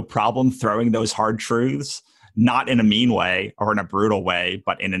I have no problem throwing those hard truths, not in a mean way or in a brutal way,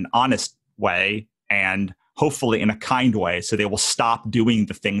 but in an honest way, and hopefully in a kind way, so they will stop doing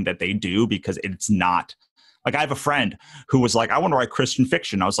the thing that they do, because it's not. Like, I have a friend who was like, I want to write Christian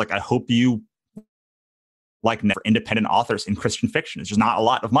fiction. I was like, I hope you like never independent authors in Christian fiction. There's just not a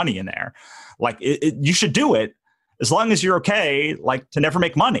lot of money in there. Like, you should do it as long as you're okay, like, to never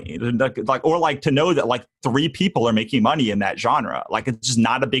make money, like, or like to know that like 3 people are making money in that genre. Like, it's just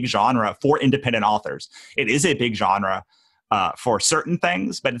not a big genre for independent authors. It is a big genre for certain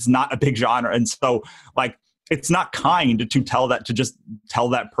things, but it's not a big genre. And so like, it's not kind to just tell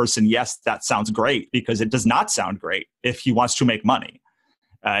that person, yes, that sounds great, because it does not sound great if he wants to make money.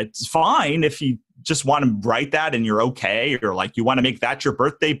 It's fine if you just want to write that and you're okay, or like you want to make that your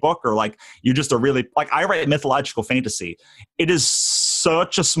birthday book, or like you just are really like, I write mythological fantasy. It is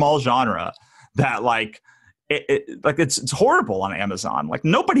such a small genre that like it's horrible on Amazon. Like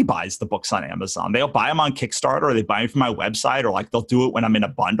nobody buys the books on Amazon. They'll buy them on Kickstarter, or they buy them from my website, or like they'll do it when I'm in a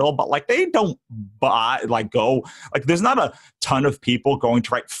bundle. But like they don't there's not a ton of people going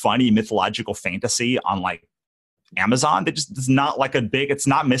to write funny mythological fantasy on like Amazon. It's not like it's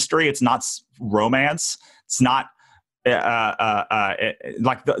not mystery. It's not romance. It's not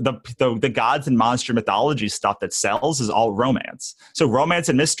like the gods and monster mythology stuff that sells is all romance. So romance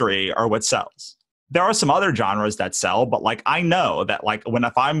and mystery are what sells. There are some other genres that sell, but like I know that like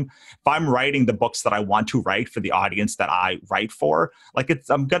if I'm writing the books that I want to write for the audience that I write for, like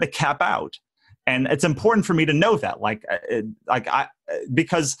I'm going to cap out. And it's important for me to know that,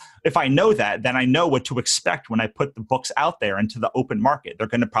 because if I know that, then I know what to expect when I put the books out there into the open market. They're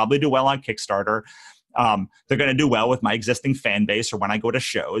going to probably do well on Kickstarter. They're going to do well with my existing fan base or when I go to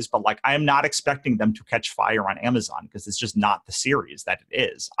shows, but like I am not expecting them to catch fire on Amazon, because it's just not the series that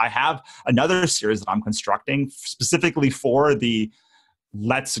it is. I have another series that I'm constructing specifically for the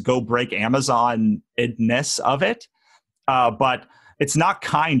let's go break Amazon-ness of it, but it's not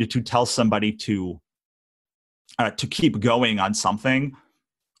kind to tell somebody to keep going on something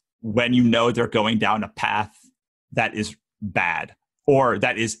when you know they're going down a path that is bad, or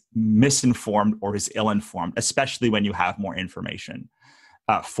that is misinformed, or is ill-informed, especially when you have more information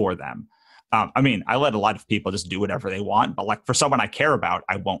for them. I mean, I let a lot of people just do whatever they want, but like for someone I care about,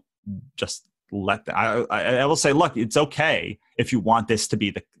 I won't just let them. I will say, look, it's okay if you want this to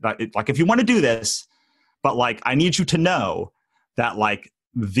be like if you want to do this, but like I need you to know that like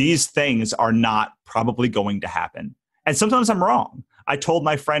these things are not probably going to happen. And sometimes I'm wrong. I told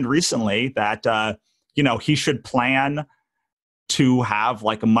my friend recently that he should plan to have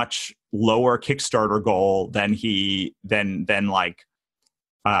like a much lower Kickstarter goal than he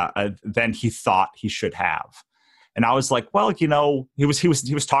thought he should have. And I was like, well, he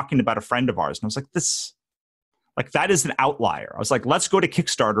was talking about a friend of ours, and I was like, that is an outlier. I was like, let's go to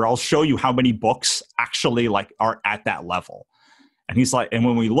Kickstarter. I'll show you how many books actually like are at that level. And he's like, and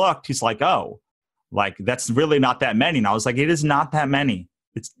when we looked, he's like, oh, like that's really not that many. And I was like, it is not that many.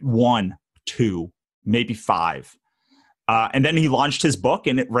 It's 1, 2, maybe 5. And then he launched his book,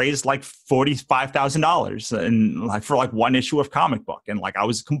 and it raised like $45,000 and like for like one issue of comic book. And like I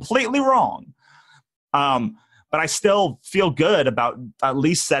was completely wrong. But I still feel good about at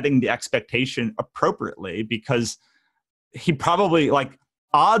least setting the expectation appropriately, because he probably like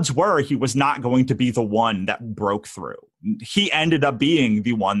odds were he was not going to be the one that broke through. He ended up being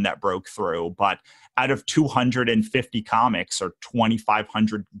the one that broke through, but out of 250 comics or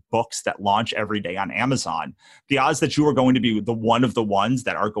 2,500 books that launch every day on Amazon, the odds that you are going to be the one of the ones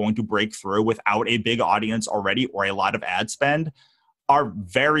that are going to break through without a big audience already or a lot of ad spend are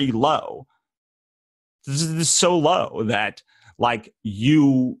very low. This is so low that like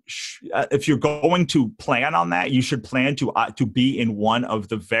if you're going to plan on that, you should plan to be in one of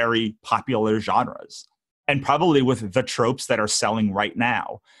the very popular genres, and probably with the tropes that are selling right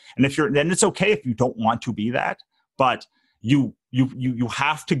now. And then it's okay if you don't want to be that, but you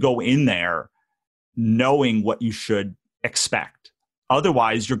have to go in there knowing what you should expect.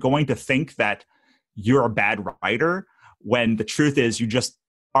 Otherwise, you're going to think that you're a bad writer, when the truth is you just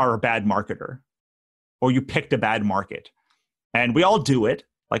are a bad marketer, or you picked a bad market. And we all do it.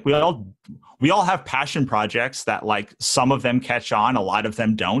 Like we all have passion projects that like some of them catch on, a lot of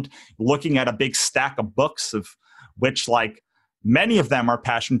them don't. Looking at a big stack of books of which like many of them are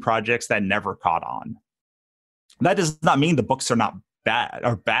passion projects that never caught on. That does not mean the books are not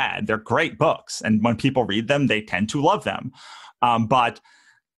bad. They're great books. And when people read them, they tend to love them. But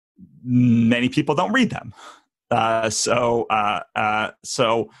many people don't read them. So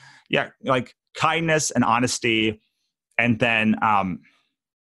yeah, like kindness and honesty. And then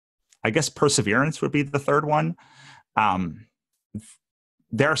I guess perseverance would be the third one.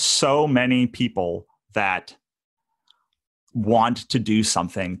 There are so many people that want to do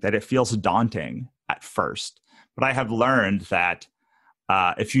something that it feels daunting at first. But I have learned that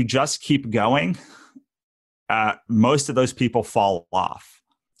if you just keep going, most of those people fall off.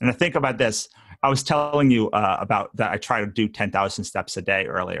 And I think about this. I was telling you about that I try to do 10,000 steps a day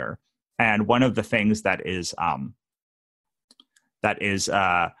earlier. And one of the things that is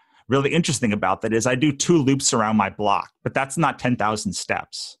really interesting about that is I do 2 loops around my block, but that's not 10,000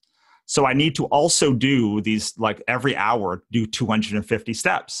 steps. So I need to also do these, like every hour, do 250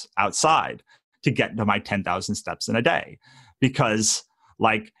 steps outside to get to my 10,000 steps in a day. Because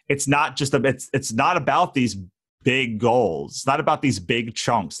like, it's not just, it's not about these big goals. It's not about these big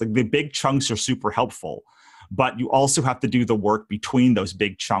chunks. Like the big chunks are super helpful, but you also have to do the work between those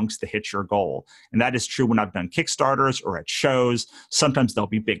big chunks to hit your goal. And that is true when I've done Kickstarters or at shows. Sometimes there'll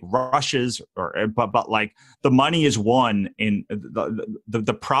be big rushes, but like the money is won in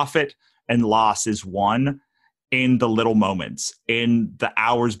the profit and loss is won in the little moments, in the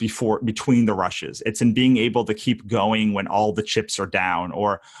hours between the rushes. It's in being able to keep going when all the chips are down,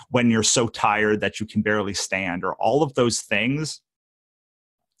 or when you're so tired that you can barely stand, or all of those things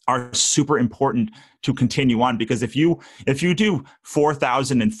are super important to continue on. Because if you do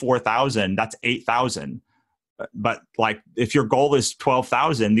 4,000 and 4,000, that's 8,000. But like if your goal is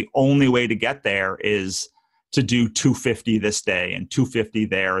 12,000, the only way to get there is to do 250 this day and 250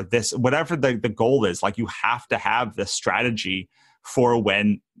 there, this, whatever the goal is. Like you have to have the strategy for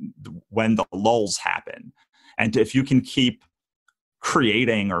when the lulls happen. And if you can keep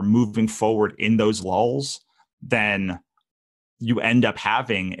creating or moving forward in those lulls, then you end up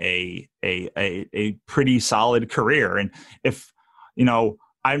having a pretty solid career. And if, you know,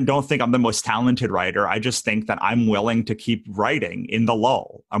 I don't think I'm the most talented writer. I just think that I'm willing to keep writing in the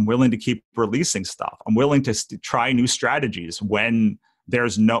lull. I'm willing to keep releasing stuff. I'm willing to try new strategies when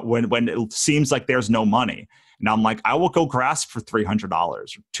when it seems like there's no money. And I'm like, I will go grasp for $300 or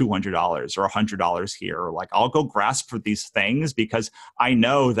 $200 or $100 here. Or like, I'll go grasp for these things because I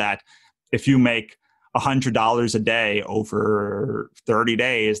know that if you make $100 a day over 30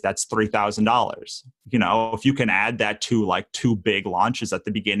 days, that's $3,000. You know, if you can add that to like 2 big launches at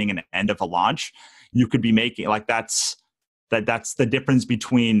the beginning and end of a launch, you could be making like that's the difference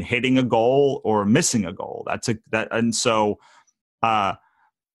between hitting a goal or missing a goal.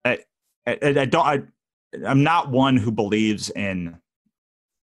 I'm not one who believes in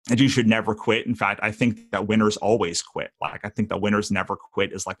that you should never quit. In fact, I think that winners always quit. Like I think that winners never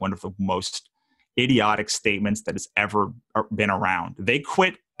quit is like one of the most idiotic statements that has ever been around. They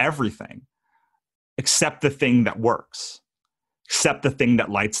quit everything except the thing that works, except the thing that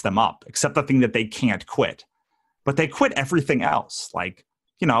lights them up, except the thing that they can't quit. But they quit everything else. Like,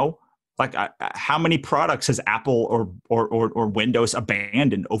 you know, like how many products has Apple or Windows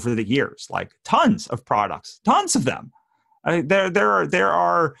abandoned over the years? Like tons of products, tons of them. There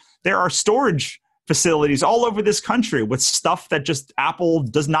are storage facilities all over this country with stuff that just Apple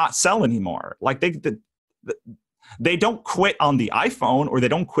does not sell anymore. Like they don't quit on the iPhone, or they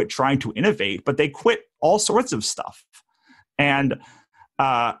don't quit trying to innovate, but they quit all sorts of stuff. And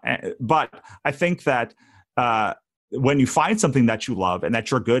but I think that when you find something that you love and that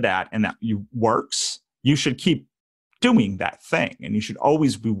you're good at and that works, you should keep doing that thing, and you should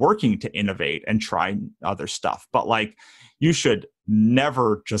always be working to innovate and try other stuff. But like, you should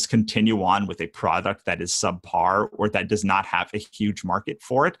never just continue on with a product that is subpar or that does not have a huge market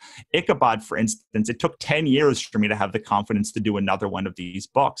for it. Ichabod, for instance, it took 10 years for me to have the confidence to do another one of these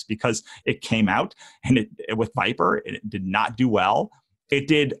books because it came out and it with Viper, it did not do well. It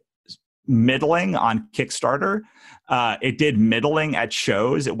did middling on Kickstarter. It did middling at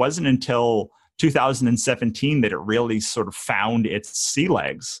shows. It wasn't until 2017 that it really sort of found its sea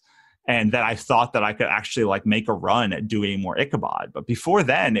legs, and that I thought that I could actually like make a run at doing more Ichabod. But before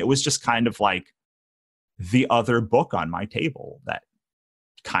then, it was just kind of like the other book on my table that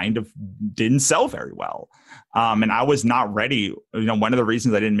kind of didn't sell very well. And I was not ready. You know, one of the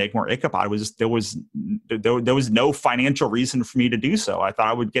reasons I didn't make more Ichabod was there was no financial reason for me to do so. I thought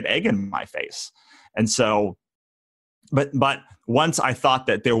I would get egg in my face. And so, but once I thought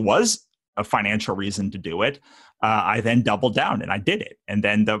that there was a financial reason to do it, I then doubled down and I did it. And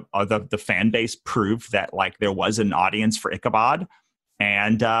then the fan base proved that like there was an audience for Ichabod,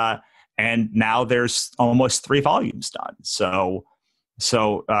 and now there's almost 3 volumes done. So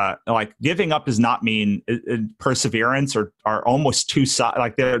like giving up does not mean perseverance or are almost two sides.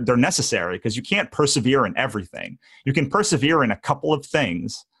 Like they're necessary, because you can't persevere in everything. You can persevere in a couple of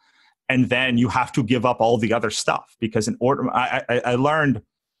things, and then you have to give up all the other stuff. Because in order, I learned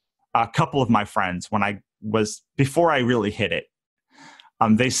a couple of my friends before I really hit it,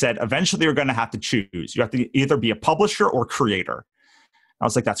 they said, eventually you're going to have to choose. You have to either be a publisher or creator. I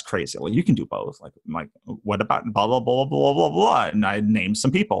was like, that's crazy. Well, you can do both. Like, what about blah, blah, blah, blah, blah, blah. And I named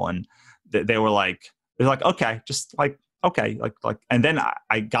some people, and they were like, okay, just like, okay. Like, and then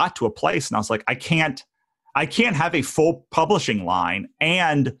I got to a place and I was like, I can't have a full publishing line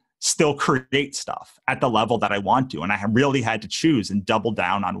and still create stuff at the level that I want to. And I really had to choose and double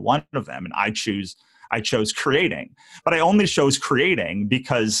down on one of them. And I chose creating, but I only chose creating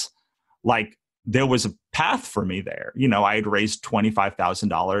because like there was path for me there. You know, I had raised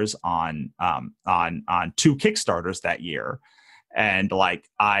 $25,000 on two Kickstarters that year. And like,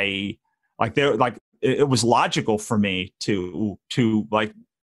 it was logical for me to like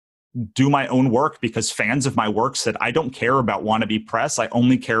do my own work, because fans of my work said, I don't care about wannabe press. I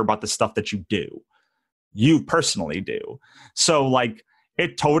only care about the stuff that you do. You personally do. So like,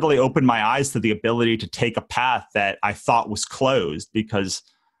 it totally opened my eyes to the ability to take a path that I thought was closed, because,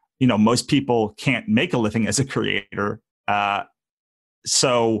 you know, most people can't make a living as a creator.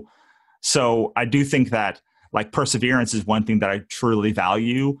 So I do think that like perseverance is one thing that I truly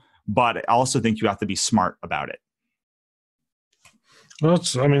value, but I also think you have to be smart about it. Well,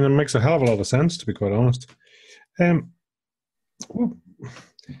 it makes a hell of a lot of sense, to be quite honest. Well,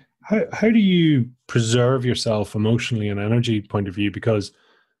 how do you preserve yourself emotionally and energy point of view? Because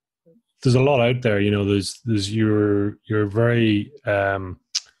there's a lot out there, you know, there's you're very,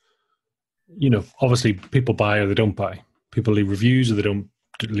 you know, obviously people buy or they don't buy. People leave reviews or they don't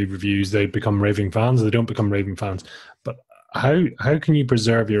leave reviews. They become raving fans or they don't become raving fans. But how can you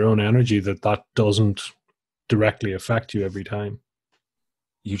preserve your own energy that doesn't directly affect you every time?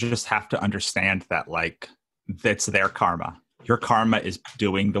 You just have to understand that like that's their karma. Your karma is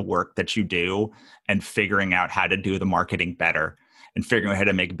doing the work that you do and figuring out how to do the marketing better and figuring out how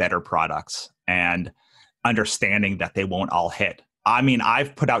to make better products and understanding that they won't all hit. I mean,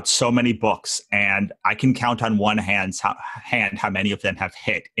 I've put out so many books and I can count on one hand how many of them have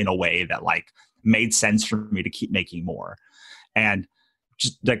hit in a way that like made sense for me to keep making more. And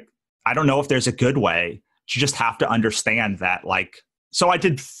just like, I don't know if there's a good way. You just have to understand that like, so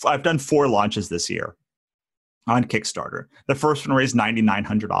I've done 4 launches this year on Kickstarter. The first one raised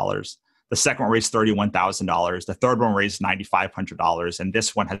 $9,900. The second one raised $31,000. The third one raised $9,500. And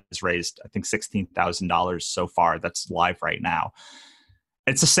this one has raised, I think, $16,000 so far. That's live right now.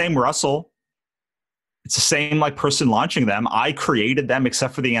 It's the same Russell. It's the same like person launching them. I created them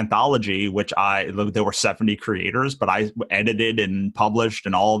except for the anthology, which there were 70 creators, but I edited and published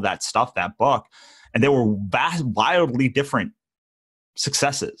and all of that stuff, that book. And they were wildly different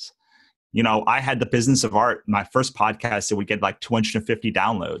successes. You know, I had The Business of Art, my first podcast, it would get like 250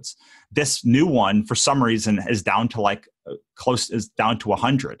 downloads. This new one, for some reason, is down to like is down to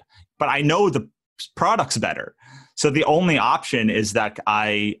 100. But I know the product's better. So the only option is that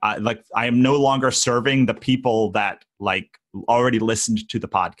I am no longer serving the people that like already listened to the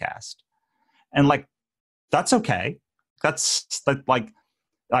podcast. And like, that's okay. That's like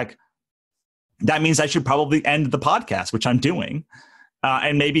that means I should probably end the podcast, which I'm doing.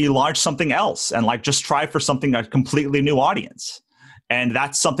 And maybe launch something else and like just try for something, a completely new audience. And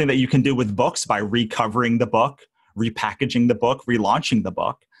that's something that you can do with books by recovering the book, repackaging the book, relaunching the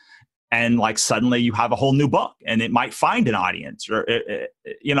book. And like suddenly you have a whole new book and it might find an audience, or,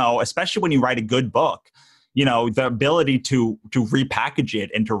 you know, especially when you write a good book, you know, the ability to repackage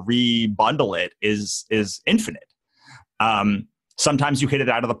it and to rebundle it is infinite. Sometimes you hit it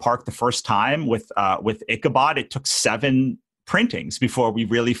out of the park the first time with Ichabod. It took 7 printings before we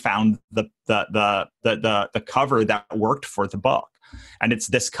really found the cover that worked for the book. And it's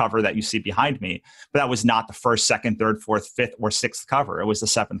this cover that you see behind me. But that was not the first, second, third, fourth, fifth, or sixth cover. It was the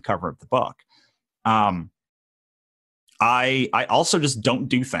 7th cover of the book. I also just don't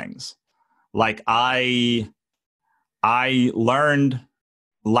do things. Like I learned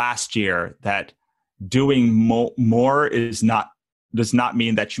last year that doing more does not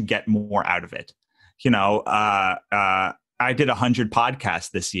mean that you get more out of it. You know, I did 100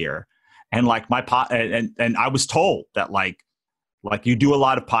 podcasts this year, and like and I was told that like you do a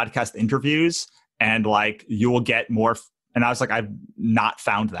lot of podcast interviews and like you will get more. And I was like, I've not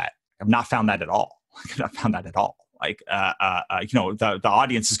found that. I've not found that at all. I've not found that at all. Like, you know, the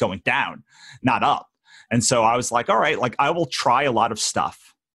audience is going down, not up. And so I was like, all right, like I will try a lot of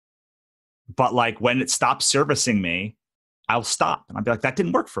stuff, but like when it stops servicing me, I'll stop. And I'll be like, that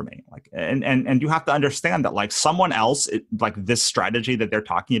didn't work for me. Like, and you have to understand that like someone else, like this strategy that they're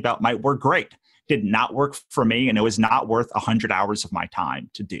talking about might work great. Did not work for me. And it was not worth 100 hours of my time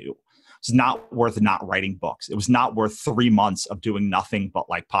to do. It's not worth not writing books. It was not worth 3 months of doing nothing but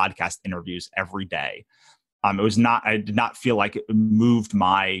like podcast interviews every day. I did not feel like it moved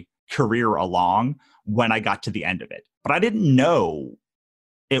my career along when I got to the end of it. But I didn't know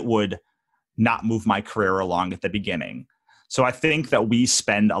it would not move my career along at the beginning. So I think that we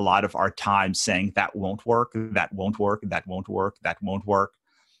spend a lot of our time saying that won't work, that won't work, that won't work, that won't work,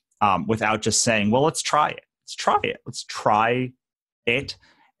 without just saying, well, let's try it. Let's try it. Let's try it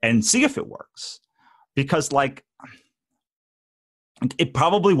and see if it works. Because like, it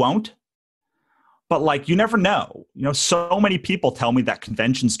probably won't, But like, you never know. So many people tell me that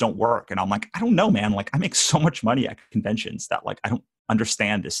conventions don't work. And I'm like, I don't know, man. Like, I make so much money at conventions that like, I don't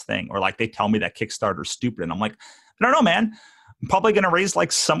understand this thing. Or like, they tell me that Kickstarter is stupid. And I'm like, I don't know, man. I'm probably going to raise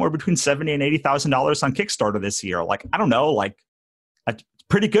like somewhere between $70,000 and $80,000 on Kickstarter this year. Like, I don't know, like, it's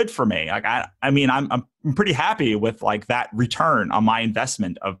pretty good for me. Like, I mean, I'm pretty happy with like that return on my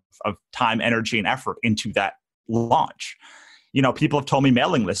investment of time, energy, and effort into that launch. People have told me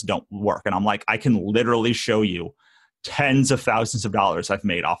mailing lists don't work. And I'm like, I can literally show you tens of thousands of dollars I've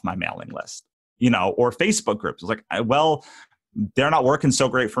made off my mailing list, or Facebook groups. It's like, well, they're not working so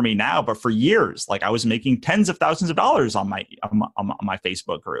great for me now, but for years, like I was making tens of thousands of dollars on my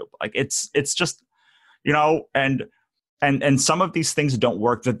Facebook group. Like it's just, and some of these things don't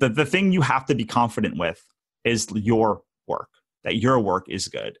work. The thing you have to be confident with is your work. That your work is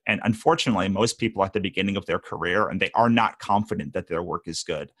good. And unfortunately, most people at the beginning of their career, and they are not confident that their work is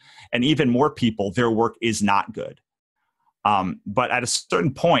good. And even more people, their work is not good. But at a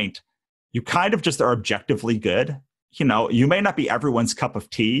certain point, you kind of just are objectively good. You may not be everyone's cup of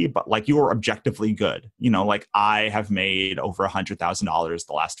tea, but like you are objectively good. Like I have made over $100,000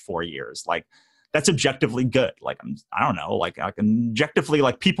 the last 4 years. Like that's objectively good. Like I don't know, like I can objectively,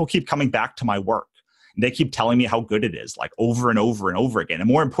 like people keep coming back to my work. They keep telling me how good it is, like over and over and over again. And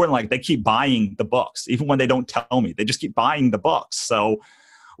more importantly, like they keep buying the books, even when they don't tell me, they just keep buying the books. So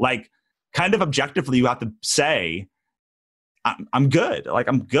like kind of objectively, you have to say, I'm good. Like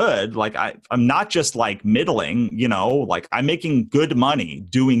I'm good. Like I'm not just like middling, like I'm making good money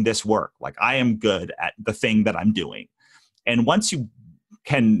doing this work. Like I am good at the thing that I'm doing. And once you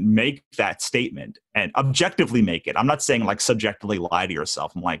can make that statement and objectively make it, I'm not saying like subjectively lie to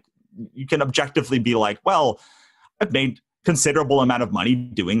yourself. I'm like, you can objectively be like, well, I've made considerable amount of money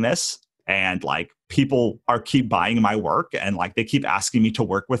doing this. And like people keep buying my work and like they keep asking me to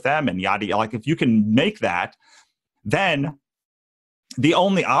work with them and yada, yada. Like if you can make that, then the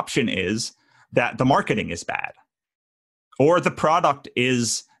only option is that the marketing is bad or the product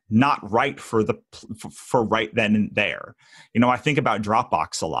is not right for right then and there. I think about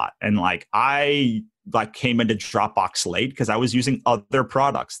Dropbox a lot, and like I came into Dropbox late because I was using other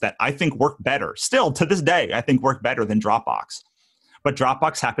products that I think work better. Still to this day, I think work better than Dropbox. But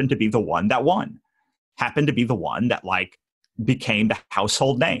Dropbox happened to be the one that won. Happened to be the one that like became the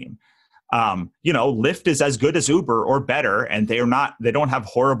household name. Lyft is as good as Uber or better, and they don't have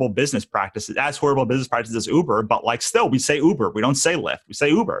horrible business practices as Uber, but like still we say Uber, we don't say Lyft, we say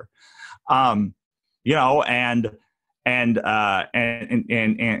Uber. And that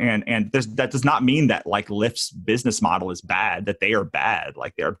does not mean that like Lyft's business model is bad, that they are bad.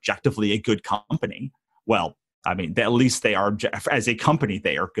 Like they're objectively a good company. Well, I mean, at least they are as a company,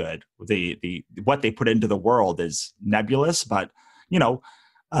 they are good. What they put into the world is nebulous, but there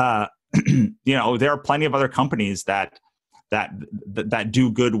are plenty of other companies that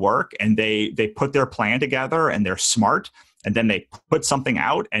do good work, and they put their plan together and they're smart, and then they put something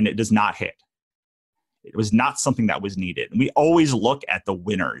out and it does not hit. It was not something that was needed. And we always look at the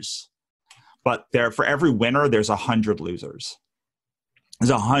winners, but for every winner, there's 100 losers.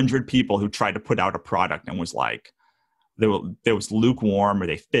 There's 100 people who tried to put out a product and was like, there was lukewarm, or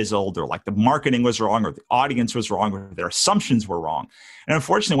they fizzled, or like the marketing was wrong, or the audience was wrong, or their assumptions were wrong. And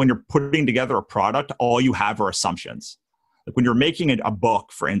unfortunately, when you're putting together a product, all you have are assumptions. Like when you're making a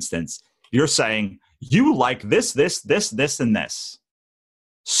book, for instance, you're saying, you like this, this, and this.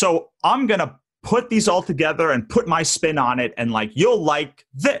 So I'm going to put these all together and put my spin on it, and like, you'll like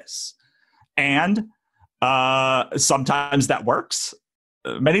this. And sometimes that works.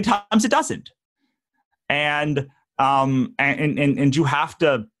 Many times it doesn't. And you have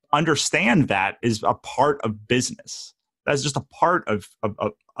to understand that is a part of business. That's just a part of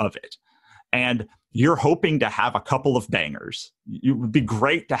it. And you're hoping to have a couple of bangers. It would be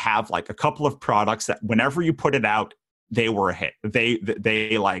great to have like a couple of products that whenever you put it out, they were a hit. They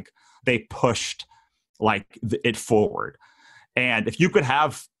pushed like it forward. And if you could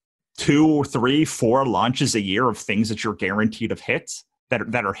have 2, 3, 4 launches a year of things that you're guaranteed of hits,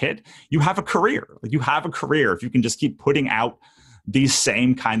 that are hit, you have a career. Like you have a career if you can just keep putting out these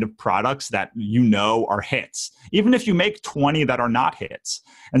same kind of products that are hits, even if you make 20 that are not hits.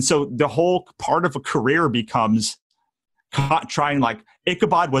 And so the whole part of a career becomes trying, like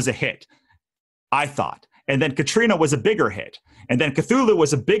Ichabod was a hit, I thought. And then Katrina was a bigger hit. And then Cthulhu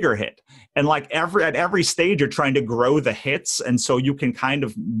was a bigger hit. And like at every stage, you're trying to grow the hits. And so you can kind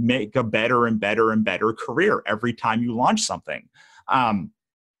of make a better and better and better career every time you launch something.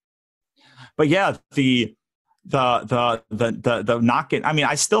 But yeah, the not get. I mean,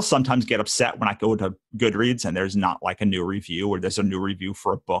 I still sometimes get upset when I go to Goodreads and there's not like a new review, or there's a new review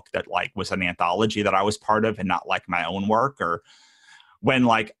for a book that like was an anthology that I was part of and not like my own work, or when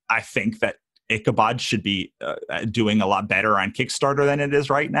like I think that Ichabod should be doing a lot better on Kickstarter than it is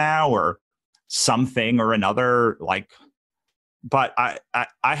right now, or something or another. Like, but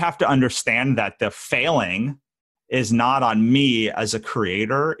I have to understand that the failing is not on me as a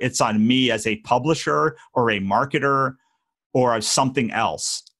creator. It's on me as a publisher or a marketer or something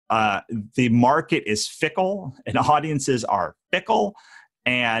else. The market is fickle and audiences are fickle,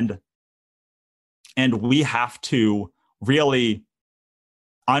 and we have to really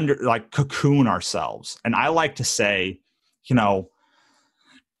cocoon ourselves. And I like to say, you know,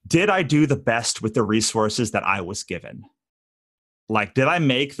 did I do the best with the resources that I was given? Like, did I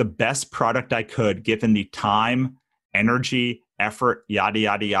make the best product I could given the time, energy, effort, yada,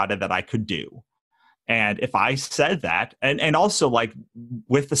 yada, yada that I could do? And if I said that, and also like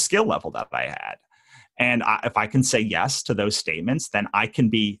with the skill level that I had, and if I can say yes to those statements, then I can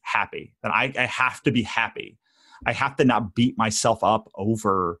be happy. Then I have to be happy. I have to not beat myself up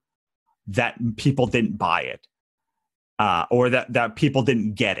over that people didn't buy it, or that people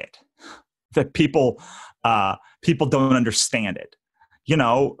didn't get it, that people don't understand it. You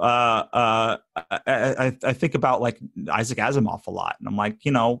know, I think about like Isaac Asimov a lot, and I'm like,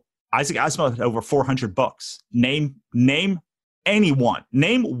 you know, Isaac Asimov had over 400 books. Name anyone.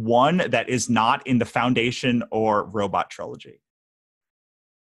 Name one that is not in the Foundation or Robot trilogy.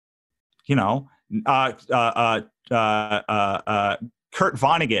 You know, Kurt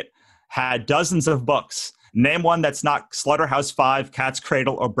Vonnegut had dozens of books. Name one that's not Slaughterhouse-Five, Cat's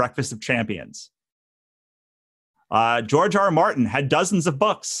Cradle, or Breakfast of Champions. George R. R. Martin had dozens of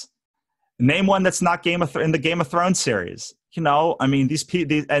books. Name one that's not in the Game of Thrones series. You know, I mean, these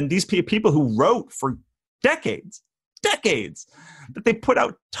people who wrote for decades, that they put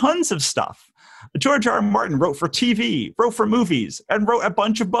out tons of stuff. George R. R. Martin wrote for TV, wrote for movies, and wrote a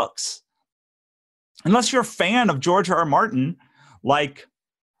bunch of books. Unless you're a fan of George R. R. Martin, like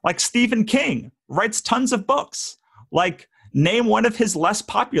Stephen King writes tons of books. Like, name one of his less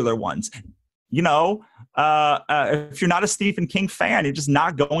popular ones. You know, if you're not a Stephen King fan, you're just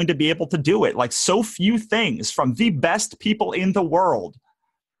not going to be able to do it. Like, so few things from the best people in the world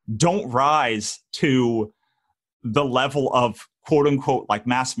don't rise to the level of quote unquote like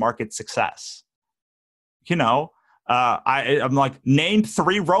mass market success. You know, I'm like, name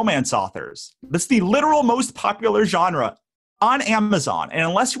 3 romance authors. That's the literal most popular genre on Amazon. And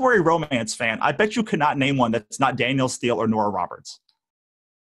unless you were a romance fan, I bet you could not name one that's not Danielle Steele or Nora Roberts.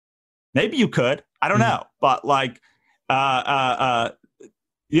 Maybe you could. I don't know. But like,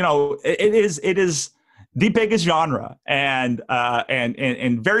 you know, it is the biggest genre, and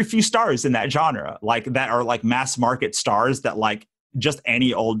very few stars in that genre, like that are like mass market stars that like just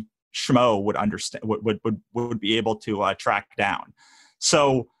any old schmo would understand, would be able to track down.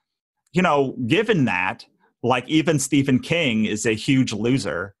 So, you know, given that, like, even Stephen King is a huge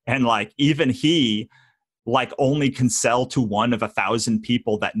loser, and like even he like only can sell to 1 of 1,000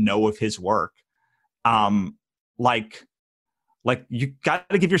 people that know of his work. Like you got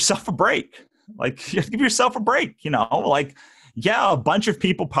to give yourself a break. Like, you have to give yourself a break, you know, like, yeah, a bunch of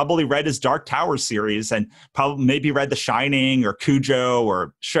people probably read his Dark Tower series and probably maybe read The Shining or Cujo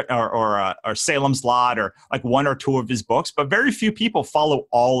or Salem's Lot or like 1 or 2 of his books, but very few people follow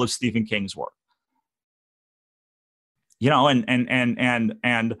all of Stephen King's work. You know,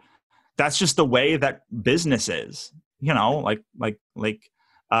 and that's just the way that business is, you know,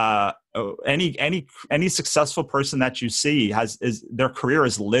 any successful person that you see their career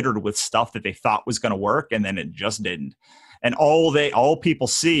is littered with stuff that they thought was going to work, and then it just didn't. And all people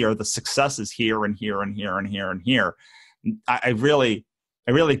see are the successes here and here and here and here and here. I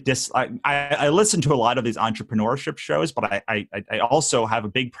listen to a lot of these entrepreneurship shows, but I also have a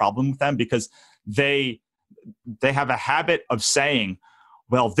big problem with them because they have a habit of saying,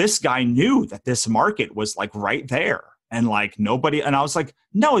 well, this guy knew that this market was like right there. And like nobody, and I was like,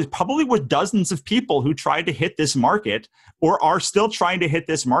 no, it's probably with dozens of people who tried to hit this market or are still trying to hit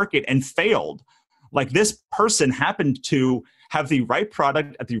this market and failed. Like, this person happened to have the right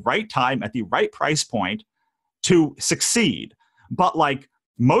product at the right time, at the right price point to succeed. But like,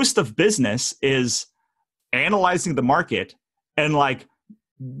 most of business is analyzing the market and like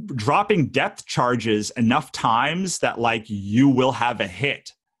dropping depth charges enough times that like you will have a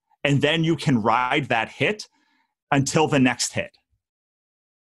hit, and then you can ride that hit until the next hit.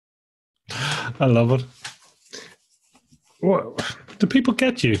 I love it. What do people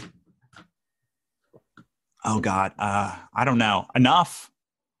get you? Oh God, I don't know. Enough,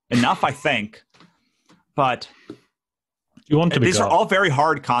 I think. But You want to be these God. are all very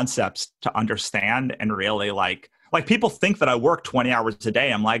hard concepts to understand, and really like people think that I work 20 hours a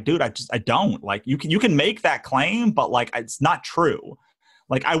day. I'm like, dude, I don't. Like you can make that claim, but like it's not true.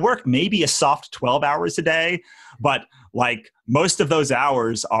 Like I work maybe a soft 12 hours a day, but like most of those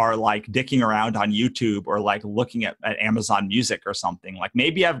hours are like dicking around on YouTube or like looking at Amazon Music or something. Like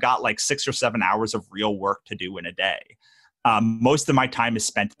maybe I've got like 6 or 7 hours of real work to do in a day. Most of my time is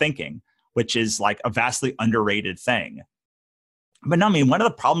spent thinking, which is like a vastly underrated thing. But no, I mean, one of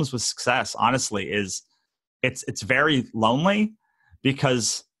the problems with success, honestly, is it's very lonely,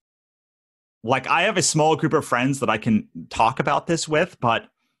 because like I have a small group of friends that I can talk about this with, but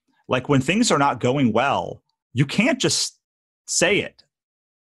like when things are not going well, you can't just say it,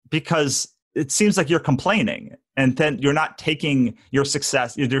 because it seems like you're complaining, and then you're not taking your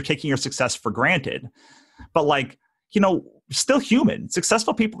success, you're taking your success for granted. But like, still human.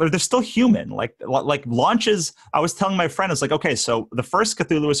 Successful people, they're still human. Like launches, I was telling my friend, it's like, okay, so the first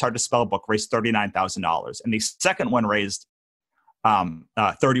Cthulhu is Hard to Spell book raised $39,000, and the second one raised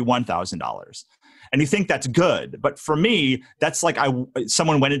 $31,000. And you think that's good, but for me, that's like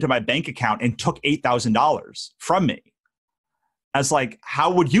someone went into my bank account and took $8,000 from me. As like,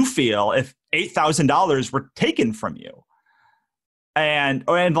 how would you feel if $8,000 were taken from you? And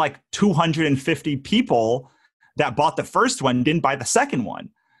like 250 people that bought the first one didn't buy the second one.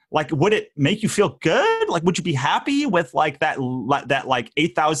 Like, would it make you feel good? Like, would you be happy with like that like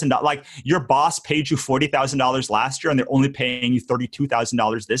 $8,000? Like your boss paid you $40,000 last year and they're only paying you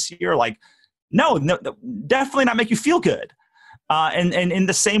 $32,000 this year. Like, no, definitely not make you feel good. And in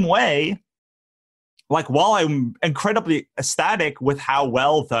the same way, like while I'm incredibly ecstatic with how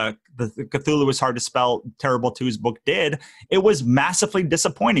well the Cthulhu is Hard to Spell Terrible Twos book did, it was massively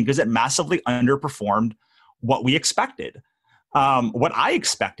disappointing because it massively underperformed what we expected. What I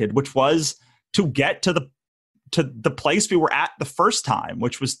expected, which was to get to the place we were at the first time,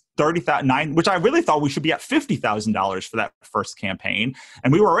 which was $30,000, which I really thought we should be at $50,000 for that first campaign,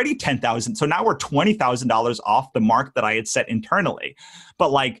 and we were already $10,000. So now we're $20,000 off the mark that I had set internally.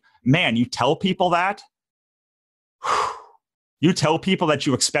 But like, man, you tell people that. You tell people that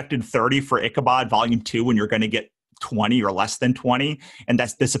you expected 30 for Ichabod Volume 2 when you're going to get 20 or less than 20, and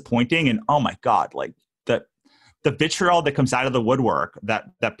that's disappointing. And oh my God, like the vitriol that comes out of the woodwork that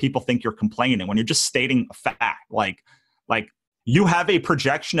people think you're complaining when you're just stating a fact. Like you have a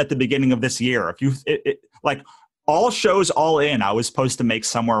projection at the beginning of this year. If you like all shows all in, I was supposed to make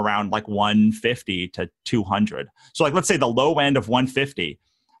somewhere around like 150 to 200. So like, let's say the low end of 150,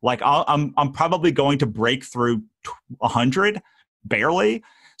 like I'm probably going to break through 100 barely.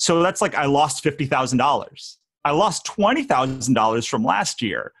 So that's like, I lost $50,000. I lost $20,000 from last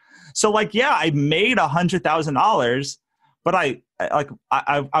year. So like, yeah, I made $100,000, but I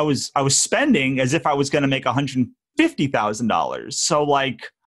was spending as if I was going to make $150,000. So like,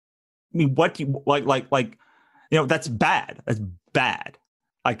 I mean, what do you like, that's bad. That's bad.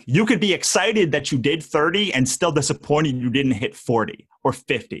 Like you could be excited that you did 30 and still disappointed you didn't hit 40 or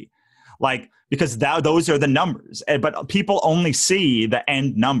 50. Like, because those are the numbers, but people only see the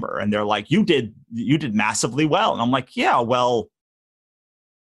end number and they're like, you did massively well. And I'm like, yeah, well,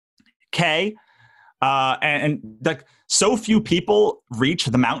 okay. And like so few people reach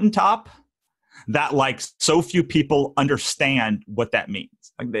the mountaintop that like so few people understand what that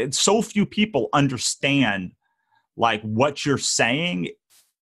means. Like so few people understand like what you're saying,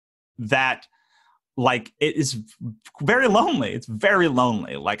 that like it is very lonely. It's very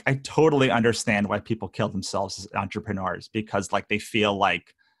lonely. Like I totally understand why people kill themselves as entrepreneurs, because like they feel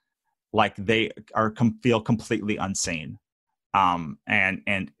like they are feel completely unseen. And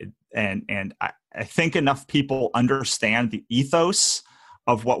I think enough people understand the ethos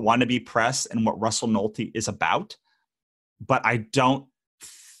of what Wannabe Press and what Russell Nolte is about, but I don't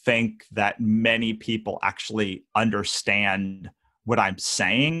think that many people actually understand what I'm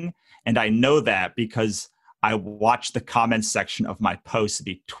saying. And I know that because I watch the comments section of my posts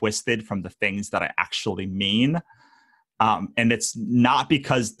be twisted from the things that I actually mean. And it's not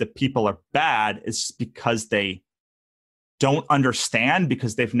because the people are bad, it's because they don't understand,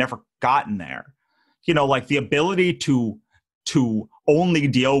 because they've never gotten there. Like the ability to only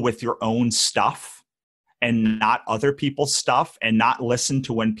deal with your own stuff and not other people's stuff, and not listen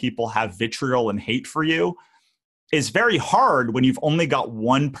to when people have vitriol and hate for you, is very hard when you've only got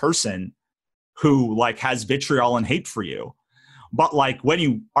one person who like has vitriol and hate for you. But like when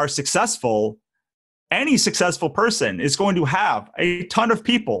you are successful, any successful person is going to have a ton of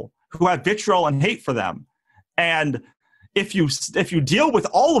people who have vitriol and hate for them. And if you deal with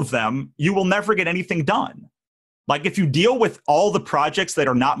all of them, you will never get anything done. Like if you deal with all the projects that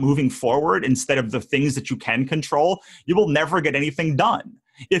are not moving forward instead of the things that you can control, you will never get anything done.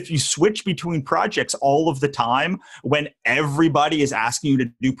 If you switch between projects all of the time when everybody is asking you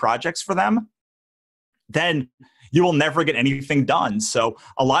to do projects for them, then you will never get anything done. So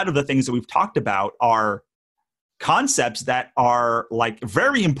a lot of the things that we've talked about are concepts that are like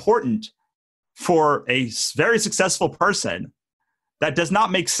very important for a very successful person that does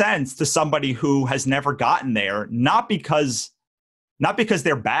not make sense to somebody who has never gotten there, not because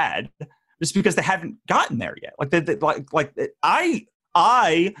they're bad, just because they haven't gotten there yet.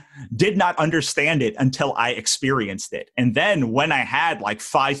 I did not understand it until I experienced it. And then when I had like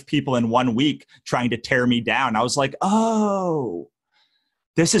 5 people in 1 week trying to tear me down, I was like, oh,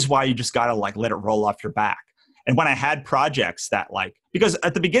 this is why you just got to like let it roll off your back. And when I had projects that like, because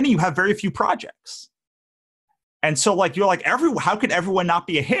at the beginning you have very few projects. And so like, you're like, how could everyone not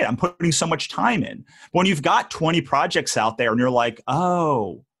be a hit? I'm putting so much time in. When you've got 20 projects out there and you're like,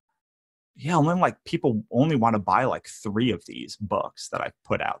 oh, yeah, only like people only want to buy like 3 of these books that I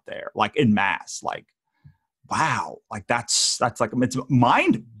put out there, like in mass, like, wow, like that's like, it's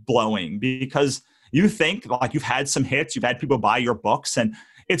mind blowing because you think like you've had some hits, you've had people buy your books, and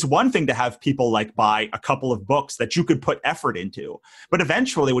it's one thing to have people like buy a couple of books that you could put effort into. But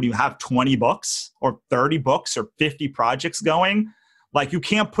eventually when you have 20 books or 30 books or 50 projects going, like you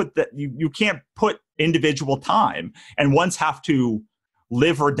can't put you can't put individual time, and ones have to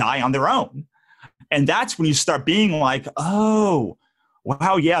live or die on their own. And that's when you start being like, oh,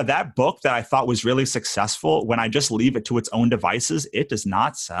 wow, yeah, that book that I thought was really successful, when I just leave it to its own devices, it does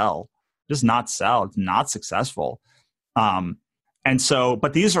not sell. It does not sell. It's not successful. And so,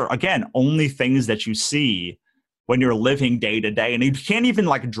 but these are, again, only things that you see when you're living day to day. And you can't even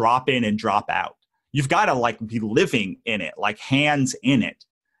like drop in and drop out. You've got to like be living in it, like hands in it,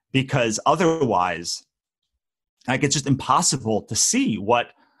 because otherwise, like it's just impossible to see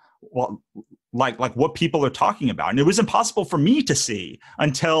what people are talking about. And it was impossible for me to see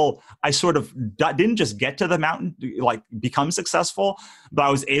until I sort of didn't just get to the mountain, like become successful, but I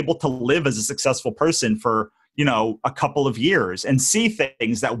was able to live as a successful person for, you know, a couple of years and see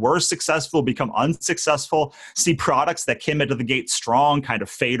things that were successful become unsuccessful, see products that came into the gate strong kind of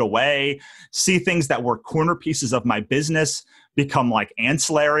fade away, see things that were corner pieces of my business become like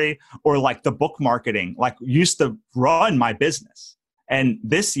ancillary, or like the book marketing, like used to run my business. And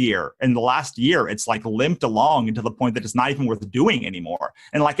this year, in the last year, it's like limped along to the point that it's not even worth doing anymore.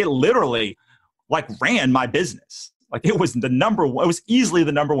 And like it literally like ran my business. Like it was easily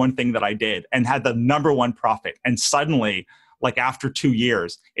the number one thing that I did and had the number one profit. And suddenly, like after 2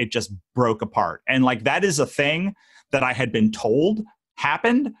 years, it just broke apart. And like that is a thing that I had been told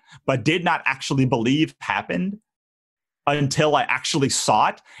happened, but did not actually believe happened until I actually saw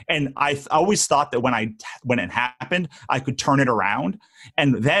it. And I always thought that when it happened, I could turn it around.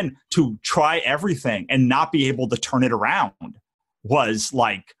 And then to try everything and not be able to turn it around was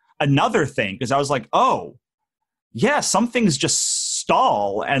like another thing. Because I was like, oh, yeah, some things just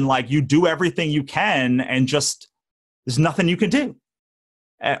stall and like you do everything you can and just there's nothing you can do.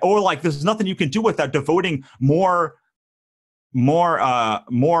 Or like there's nothing you can do without devoting more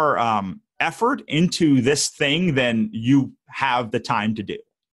effort into this thing than you have the time to do.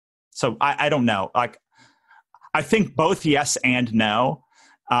 So I don't know. Like, I think both yes and no.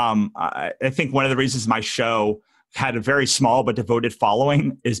 I think one of the reasons my show had a very small but devoted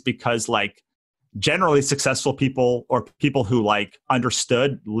following is because like generally successful people or people who like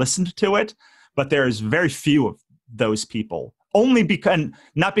understood listened to it, but there's very few of those people. Only because,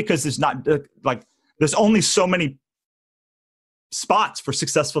 not because there's not like there's only so many spots for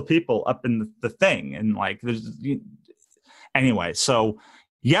successful people up in the thing, and like there's anyway. So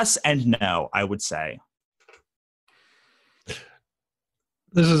yes and no, I would say.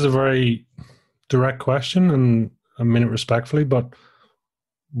 This is a very direct question, and I mean it respectfully, but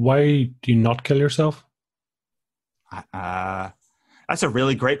why do you not kill yourself? That's a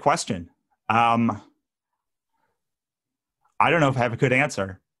really great question. I don't know if I have a good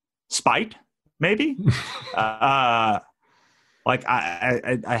answer. Spite, maybe. Like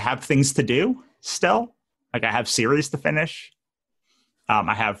I have things to do still. Like I have series to finish.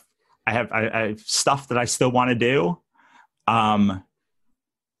 I have stuff that I still want to do. I'm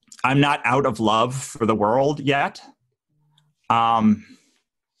not out of love for the world yet. I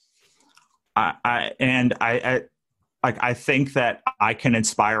think that I can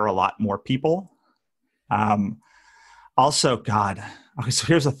inspire a lot more people. Also, God. Okay, so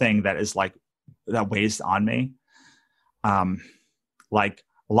here's the thing that is like that weighs on me. Like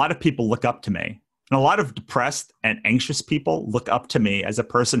a lot of people look up to me, and a lot of depressed and anxious people look up to me as a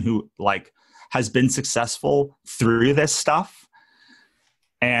person who like has been successful through this stuff.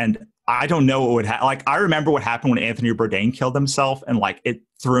 And I don't know what would happen. Like, I remember what happened when Anthony Bourdain killed himself, and like it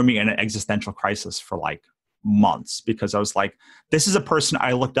threw me in an existential crisis for like months, because I was like, this is a person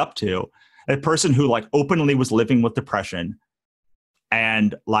I looked up to, a person who like openly was living with depression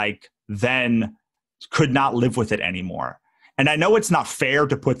and like then could not live with it anymore. And I know it's not fair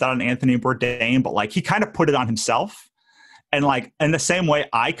to put that on Anthony Bourdain, but like he kind of put it on himself. And like in the same way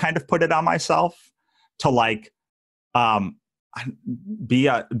I kind of put it on myself to like be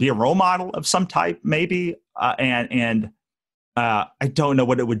a role model of some type, maybe. I don't know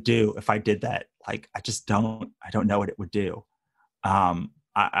what it would do if I did that. Like, I don't know what it would do. I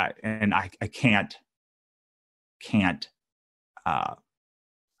can't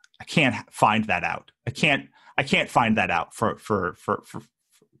find that out. I can't find that out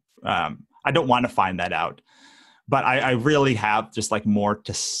I don't want to find that out, but I really have just like more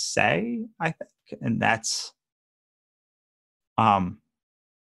to say, I think. And that's, and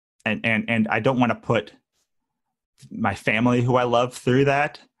I don't want to put my family who I love through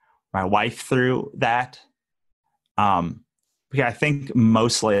that, my wife through that. Yeah, I think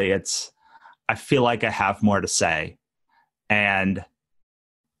mostly I feel like I have more to say, and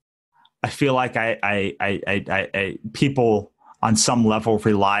I feel like I people on some level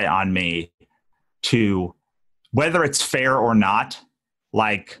rely on me to, whether it's fair or not,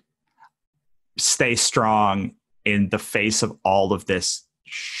 like stay strong in the face of all of this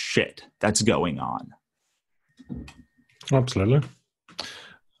shit that's going on. Absolutely.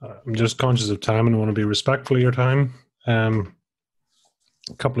 I'm just conscious of time and want to be respectful of your time.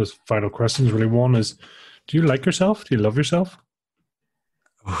 A couple of final questions, really. One is, do you like yourself? Do you love yourself?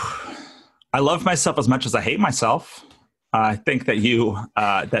 I love myself as much as I hate myself. I think that you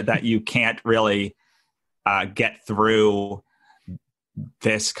that you can't really get through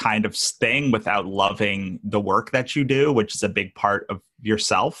this kind of thing without loving the work that you do, which is a big part of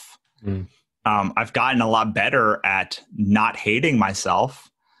yourself. I've gotten a lot better at not hating myself.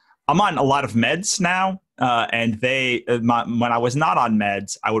 I'm on a lot of meds now, and when I was not on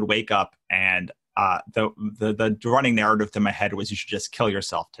meds, I would wake up and the running narrative to my head was, you should just kill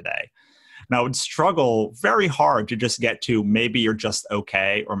yourself today. And I would struggle very hard to just get to, maybe you're just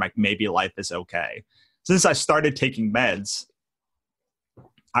okay, or maybe life is okay. Since I started taking meds,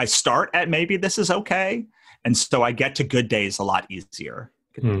 I start at maybe this is okay, and so I get to good days a lot easier.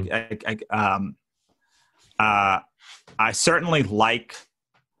 I certainly like.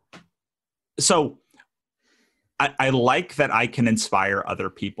 So I like that I can inspire other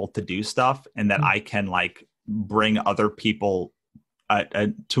people to do stuff, and that I can like bring other people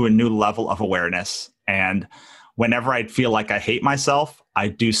to a new level of awareness. And whenever I feel like I hate myself, I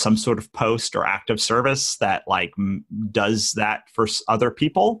do some sort of post or act of service that like does that for other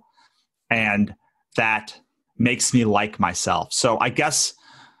people. And that makes me like myself. So I guess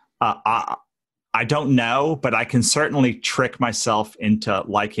I don't know, but I can certainly trick myself into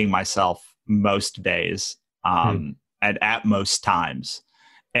liking myself most days, and at most times.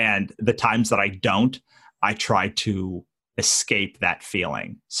 And the times that I don't, I try to escape that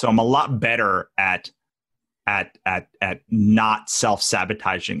feeling. So I'm a lot better at not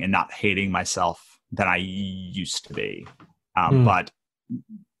self-sabotaging and not hating myself than I used to be. But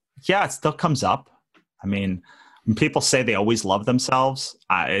yeah, it still comes up. I mean, when people say they always love themselves,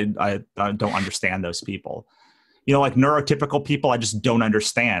 I don't understand those people. You know, like neurotypical people, I just don't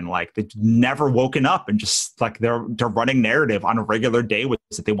understand. Like, they've never woken up and just like their running narrative on a regular day was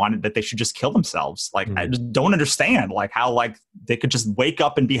that they should just kill themselves. Like, I just don't understand like how like they could just wake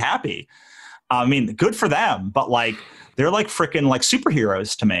up and be happy. I mean, good for them, but like they're like freaking like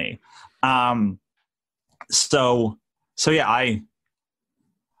superheroes to me. So yeah,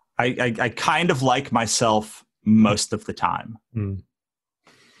 I kind of like myself most of the time.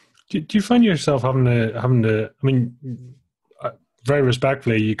 Do you find yourself having to? I mean, very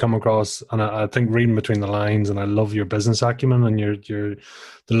respectfully, you come across, and I think reading between the lines, and I love your business acumen and the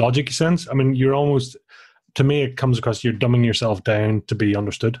logic you sense. I mean, you're almost, to me, it comes across you're dumbing yourself down to be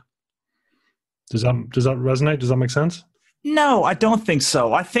understood. Does that resonate? Does that make sense? No, I don't think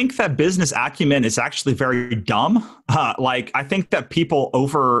so. I think that business acumen is actually very dumb. Like, I think that people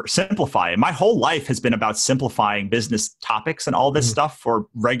oversimplify it. My whole life has been about simplifying business topics and all this stuff for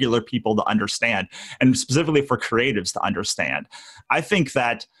regular people to understand, and specifically for creatives to understand. I think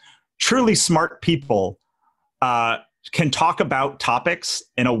that truly smart people can talk about topics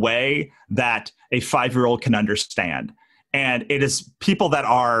in a way that a 5-year-old can understand. And it is people that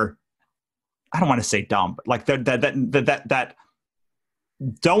are, I don't want to say dumb, but like that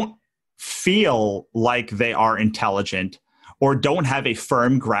don't feel like they are intelligent or don't have a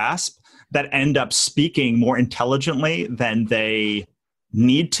firm grasp that end up speaking more intelligently than they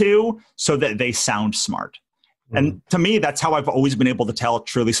need to so that they sound smart. And to me, that's how I've always been able to tell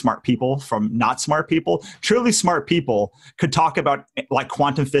truly smart people from not smart people. Truly smart people could talk about like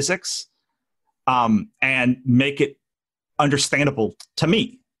quantum physics and make it understandable to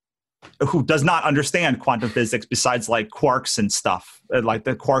me, who does not understand quantum physics besides like quarks and stuff, like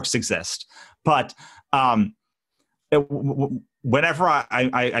the quarks exist. But whenever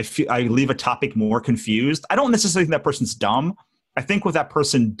I leave a topic more confused, I don't necessarily think that person's dumb. I think what that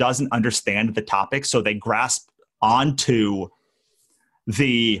person doesn't understand the topic, so they grasp onto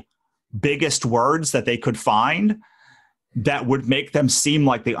the biggest words that they could find that would make them seem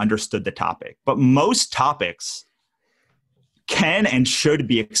like they understood the topic. But most topics can and should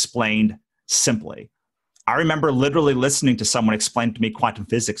be explained simply. I remember literally listening to someone explain to me quantum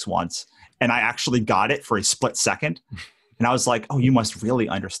physics once, and I actually got it for a split second. And I was like, oh, you must really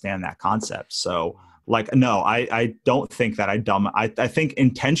understand that concept. So like, no, I don't think that I think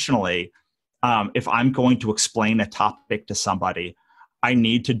intentionally, if I'm going to explain a topic to somebody, I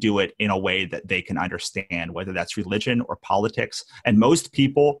need to do it in a way that they can understand, whether that's religion or politics. And most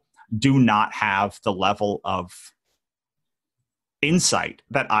people do not have the level of insight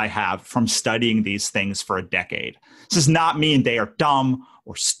that I have from studying these things for a decade. This does not mean they are dumb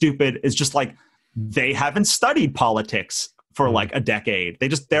or stupid. It's just like they haven't studied politics for like a decade.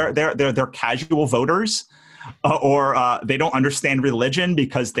 They're casual voters. Or they don't understand religion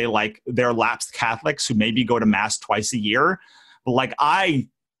because they're lapsed Catholics who maybe go to mass twice a year. But like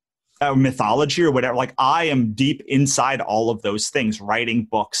mythology or whatever, like I am deep inside all of those things, writing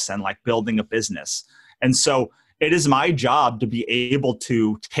books and like building a business. And so it is my job to be able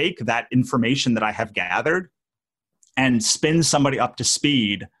to take that information that I have gathered and spin somebody up to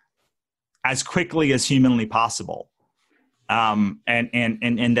speed as quickly as humanly possible. And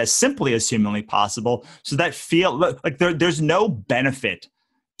as simply as humanly possible, so that there's no benefit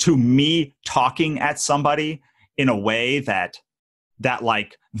to me talking at somebody in a way that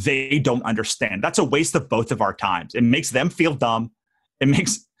like they don't understand. That's a waste of both of our times. It makes them feel dumb.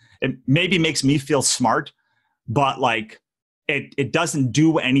 It maybe makes me feel smart, but like it doesn't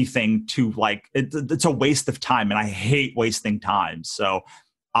do anything to like it's a waste of time, and I hate wasting time. So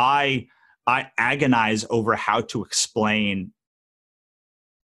I agonize over how to explain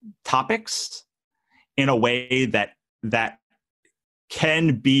topics in a way that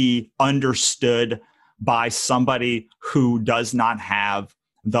can be understood by somebody who does not have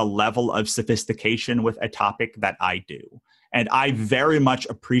the level of sophistication with a topic that I do. And I very much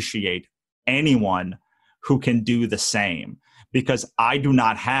appreciate anyone who can do the same, because I do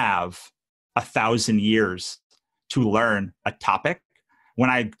not have 1,000 years to learn a topic. When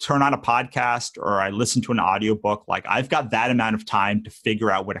I turn on a podcast or I listen to an audiobook, like I've got that amount of time to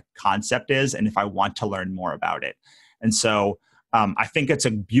figure out what a concept is and if I want to learn more about it. And so I think it's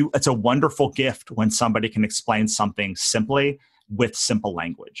a wonderful gift when somebody can explain something simply with simple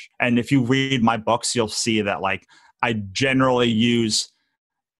language. And if you read my books, you'll see that like I generally use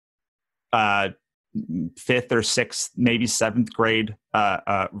 5th or 6th, maybe 7th grade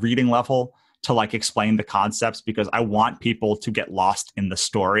reading level to like explain the concepts, because I want people to get lost in the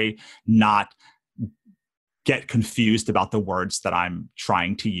story, not get confused about the words that I'm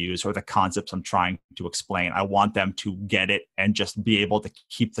trying to use or the concepts I'm trying to explain. I want them to get it and just be able to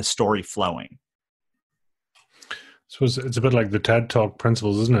keep the story flowing. So it's a bit like the TED Talk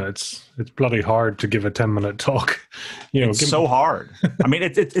principles, isn't it? It's bloody hard to give a 10-minute talk. It's so hard. I mean,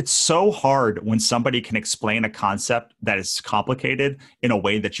 it's so hard when somebody can explain a concept that is complicated in a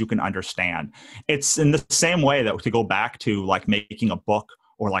way that you can understand. It's in the same way that to go back to like making a book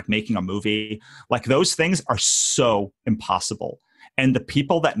or like making a movie, like those things are so impossible. And the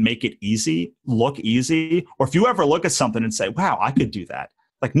people that make it easy look easy. Or if you ever look at something and say, wow, I could do that.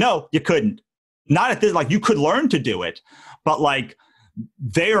 Like, no, you couldn't. Not at this, like you could learn to do it, but like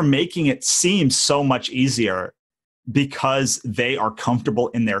they are making it seem so much easier because they are comfortable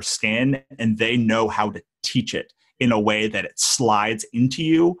in their skin and they know how to teach it in a way that it slides into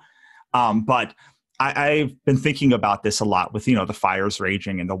you. But I've been thinking about this a lot with, the fires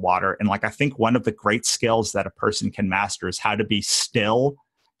raging in the water. And like, I think one of the great skills that a person can master is how to be still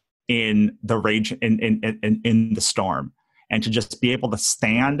in the rage, in the storm, and to just be able to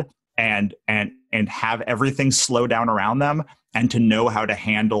stand and have everything slow down around them and to know how to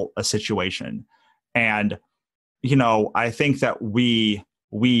handle a situation. And, I think that we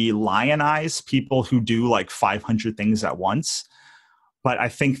lionize people who do like 500 things at once. But I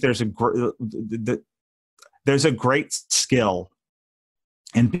think there's a great skill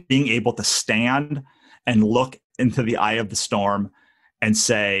in being able to stand and look into the eye of the storm and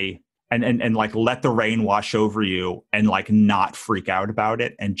say, and like let the rain wash over you and like not freak out about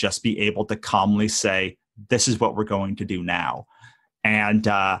it and just be able to calmly say, this is what we're going to do now. And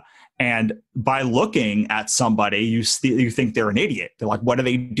by looking at somebody, you think they're an idiot. They're like, what are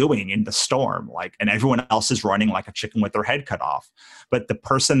they doing in the storm? Like, and everyone else is running like a chicken with their head cut off. But the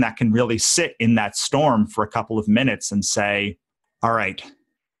person that can really sit in that storm for a couple of minutes and say, all right,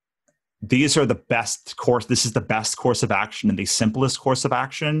 these are the best course. This is the best course of action and the simplest course of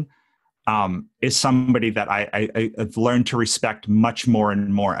action, is somebody that I've learned to respect much more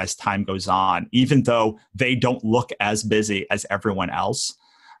and more as time goes on, even though they don't look as busy as everyone else.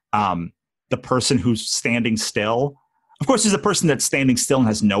 The person who's standing still, of course, there's a person that's standing still and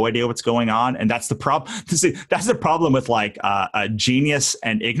has no idea what's going on. And that's the problem. That's the problem with like genius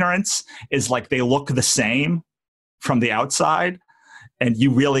and ignorance, is like they look the same from the outside. And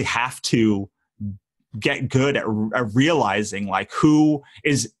you really have to get good at realizing like who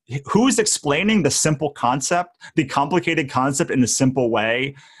is explaining the simple concept, the complicated concept in a simple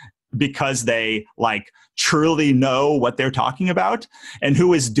way, because they like truly know what they're talking about, and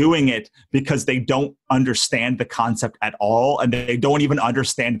who is doing it because they don't understand the concept at all, and they don't even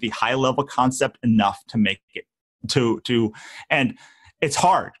understand the high level concept enough to make it to and it's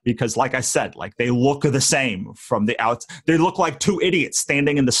hard because, like I said, like they look the same from the outs. They look like two idiots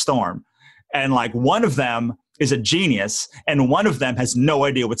standing in the storm. And like one of them is a genius and one of them has no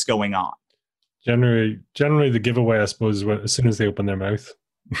idea what's going on. Generally the giveaway, I suppose, is as soon as they open their mouth.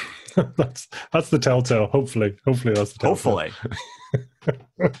 that's the telltale. Hopefully that's the telltale.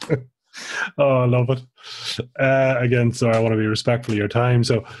 Hopefully. Oh, I love it. Again, sorry, I want to be respectful of your time.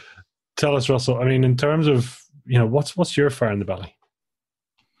 So tell us, Russell, I mean, in terms of, what's your fire in the belly?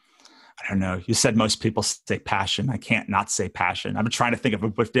 I don't know. You said most people say passion. I can't not say passion. I've been trying to think of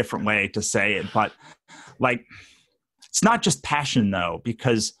a different way to say it, but like, it's not just passion though,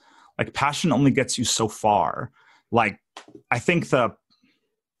 because like passion only gets you so far. Like, I think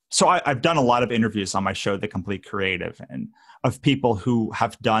I've done a lot of interviews on my show, The Complete Creative, and of people who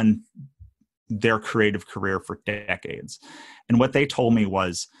have done their creative career for decades. And what they told me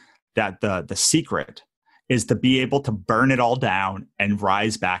was that the secret is to be able to burn it all down and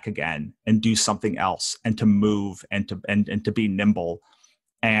rise back again and do something else and to move and to be nimble.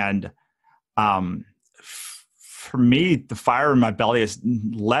 And for me, the fire in my belly is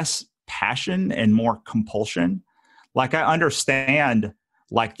less passion and more compulsion. Like I understand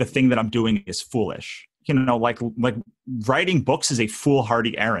like the thing that I'm doing is foolish. Like writing books is a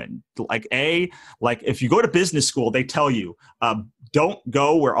foolhardy errand. Like if you go to business school, they tell you, don't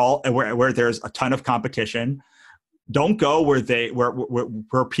go where there's a ton of competition. Don't go where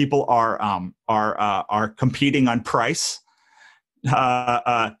people are competing on price.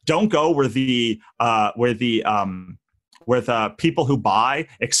 Don't go where the people who buy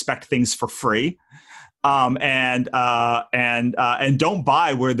expect things for free. And don't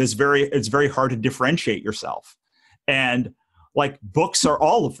buy where it's very hard to differentiate yourself. And like books are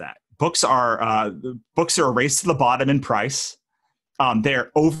all of that. Books are a race to the bottom in price. They're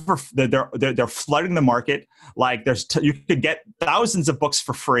flooding the market. Like you could get thousands of books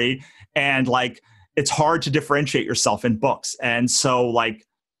for free, and like it's hard to differentiate yourself in books. And so like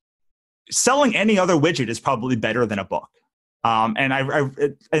selling any other widget is probably better than a book.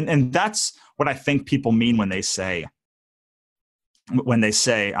 And that's what I think people mean when they say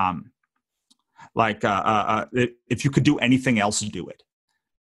if you could do anything else, do it.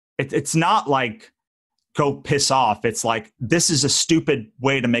 It's not like go piss off. It's like, this is a stupid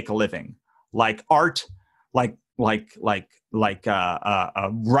way to make a living. Like art, like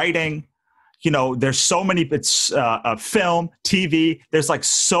writing, there's so many, it's film, TV, there's like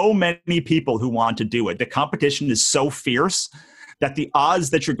so many people who want to do it. The competition is so fierce that the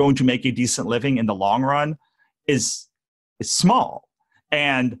odds that you're going to make a decent living in the long run is small.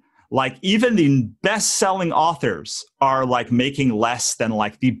 And like even the best-selling authors are like making less than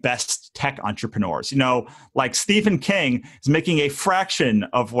like the best tech entrepreneurs. Like Stephen King is making a fraction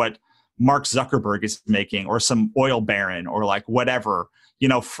of what Mark Zuckerberg is making, or some oil baron, or like whatever.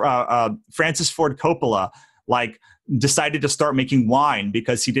 Francis Ford Coppola like decided to start making wine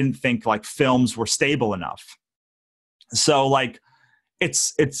because he didn't think like films were stable enough. So like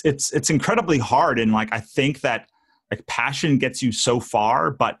it's incredibly hard, and like I think that like passion gets you so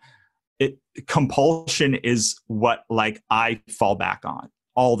far, but compulsion is what like I fall back on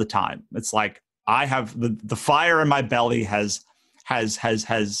all the time. It's like I have the fire in my belly has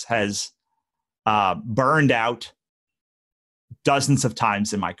burned out dozens of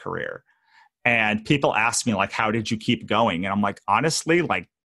times in my career. And people ask me like, how did you keep going? And I'm like, honestly, like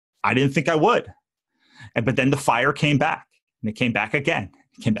I didn't think I would. But then the fire came back, and it came back again,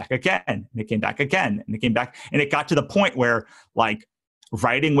 came back again, and it came back again, and it came back. And it got to the point where like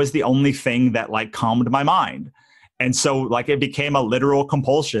writing was the only thing that like calmed my mind. And so like it became a literal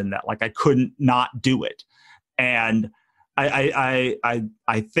compulsion that like I couldn't not do it. And I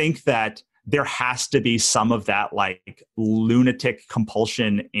think that there has to be some of that like lunatic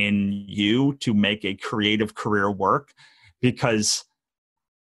compulsion in you to make a creative career work, because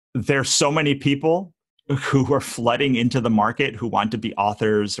there's so many people who are flooding into the market who want to be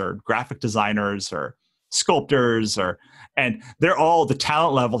authors or graphic designers or sculptors, and the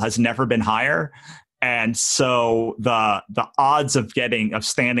talent level has never been higher. And so the odds of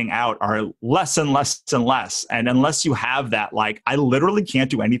standing out are less and less and less. And unless you have that, like, I literally can't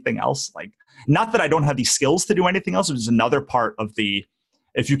do anything else. Like, not that I don't have the skills to do anything else, which is another part of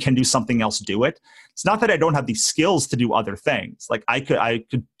if you can do something else, do it. It's not that I don't have the skills to do other things. Like I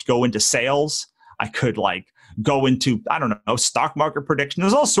could go into sales. I could like go into, I don't know, stock market prediction.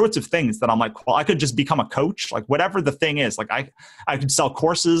 There's all sorts of things that I'm like, well, I could just become a coach, like whatever the thing is. Like I could sell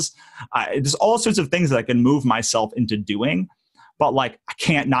courses. There's all sorts of things that I can move myself into doing, but like I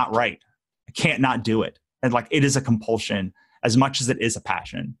can't not write. I can't not do it. And like it is a compulsion as much as it is a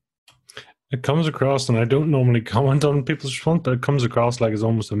passion. It comes across, and I don't normally comment on people's response, but it comes across like it's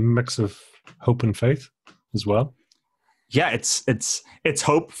almost a mix of hope and faith as well. Yeah, it's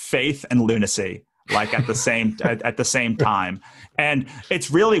hope, faith, and lunacy. Like at the same time, and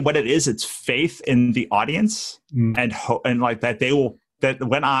it's really what it is. It's faith in the audience and like that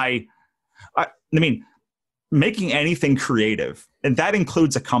when I mean, making anything creative, and that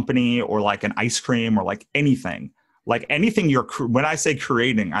includes a company or like an ice cream or like anything when I say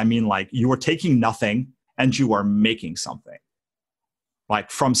creating, I mean like you are taking nothing and you are making something. Like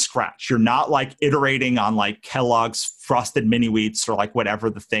from scratch. You're not like iterating on like Kellogg's Frosted Mini Wheats or like whatever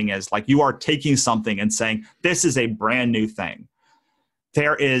the thing is. Like you are taking something and saying, this is a brand new thing.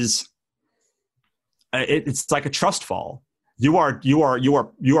 There is, it's like a trust fall. You are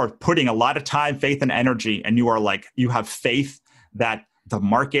putting a lot of time, faith, and energy, and you have faith that the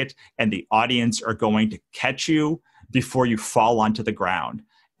market and the audience are going to catch you before you fall onto the ground.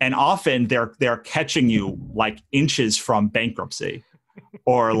 And often they're catching you like inches from bankruptcy.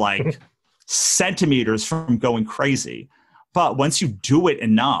 Or like centimeters from going crazy. But once you do it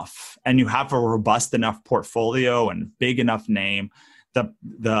enough and you have a robust enough portfolio and big enough name,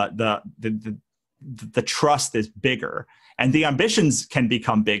 the trust is bigger. And the ambitions can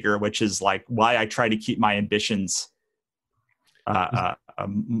become bigger, which is like why I try to keep my ambitions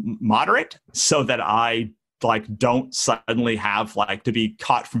moderate, so that I like don't suddenly have like to be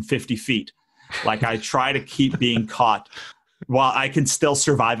caught from 50 feet. Like I try to keep being caught while I can still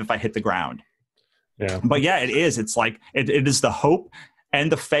survive if I hit the ground. Yeah. But yeah, it is. It's like, it is the hope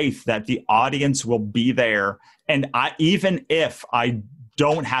and the faith that the audience will be there. And even if I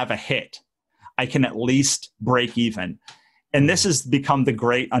don't have a hit, I can at least break even. And this has become the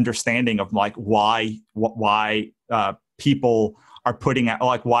great understanding of like why people are putting out,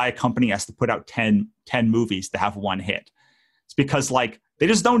 like why a company has to put out 10 movies to have one hit. It's because like, they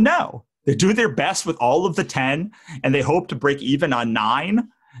just don't know. They do their best with all of the 10, and they hope to break even on 9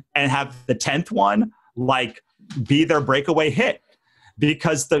 and have the 10th one like be their breakaway hit,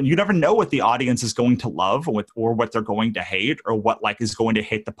 because you never know what the audience is going to love or what they're going to hate, or what like is going to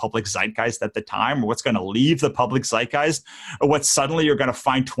hit the public zeitgeist at the time, or what's going to leave the public zeitgeist, or what suddenly you're going to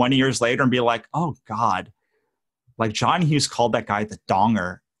find 20 years later and be like, oh God, like John Hughes called that guy the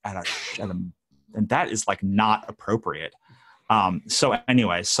donger and that is like not appropriate. So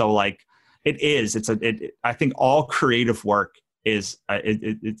anyway, so like, I think all creative work is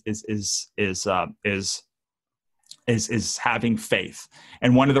having faith.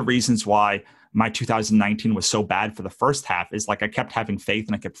 And one of the reasons why my 2019 was so bad for the first half is like I kept having faith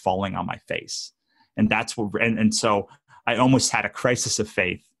and I kept falling on my face. And that's what, and so I almost had a crisis of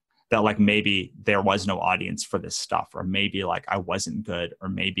faith that like maybe there was no audience for this stuff, or maybe like I wasn't good, or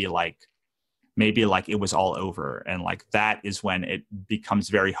maybe like it was all over. And like that is when it becomes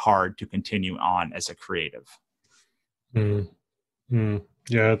very hard to continue on as a creative. Yeah,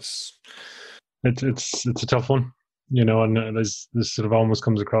 it's a tough one, you know, and this sort of almost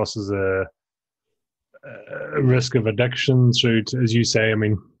comes across as a risk of addiction through, as you say. I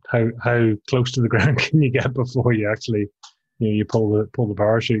mean, how close to the ground can you get before you actually, you know, you pull the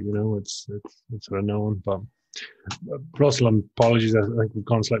parachute? You know, it's sort of known. But Russell, apologies, I think we've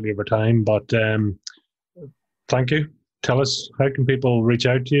gone slightly over time, but thank you. Tell us, how can people reach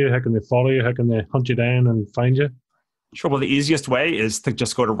out to you? How can they follow you? How can they hunt you down and find you? Sure. Well, the easiest way is to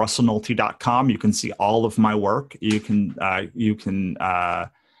just go to russellnohelty.com. You can see all of my work. You can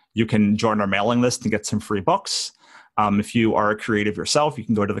join our mailing list and get some free books. If you are a creative yourself, you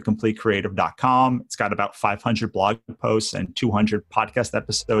can go to thecompletecreative.com. It's got about 500 blog posts and 200 podcast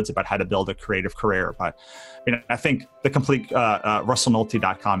episodes about how to build a creative career. But I think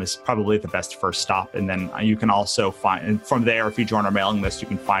russellnolte.com is probably the best first stop. And then you can also find, and from there, if you join our mailing list, you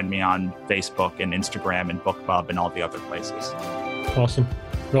can find me on Facebook and Instagram and BookBub and all the other places. Awesome.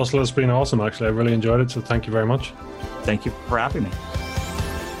 Russell, it's been awesome, actually. I really enjoyed it, so thank you very much. Thank you for having me.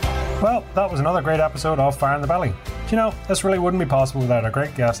 Well, that was another great episode of Fire in the Belly. This really wouldn't be possible without our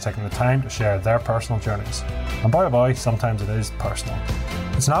great guests taking the time to share their personal journeys. And boy, sometimes it is personal.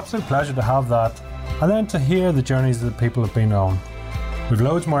 It's an absolute pleasure to have that, and then to hear the journeys that people have been on. We've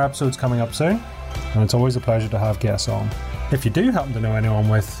loads more episodes coming up soon, and it's always a pleasure to have guests on. If you do happen to know anyone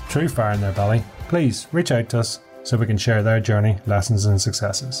with true fire in their belly, please reach out to us so we can share their journey, lessons and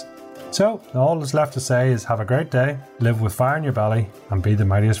successes. So, all that's left to say is have a great day, live with fire in your belly, and be the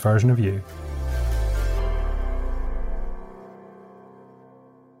mightiest version of you.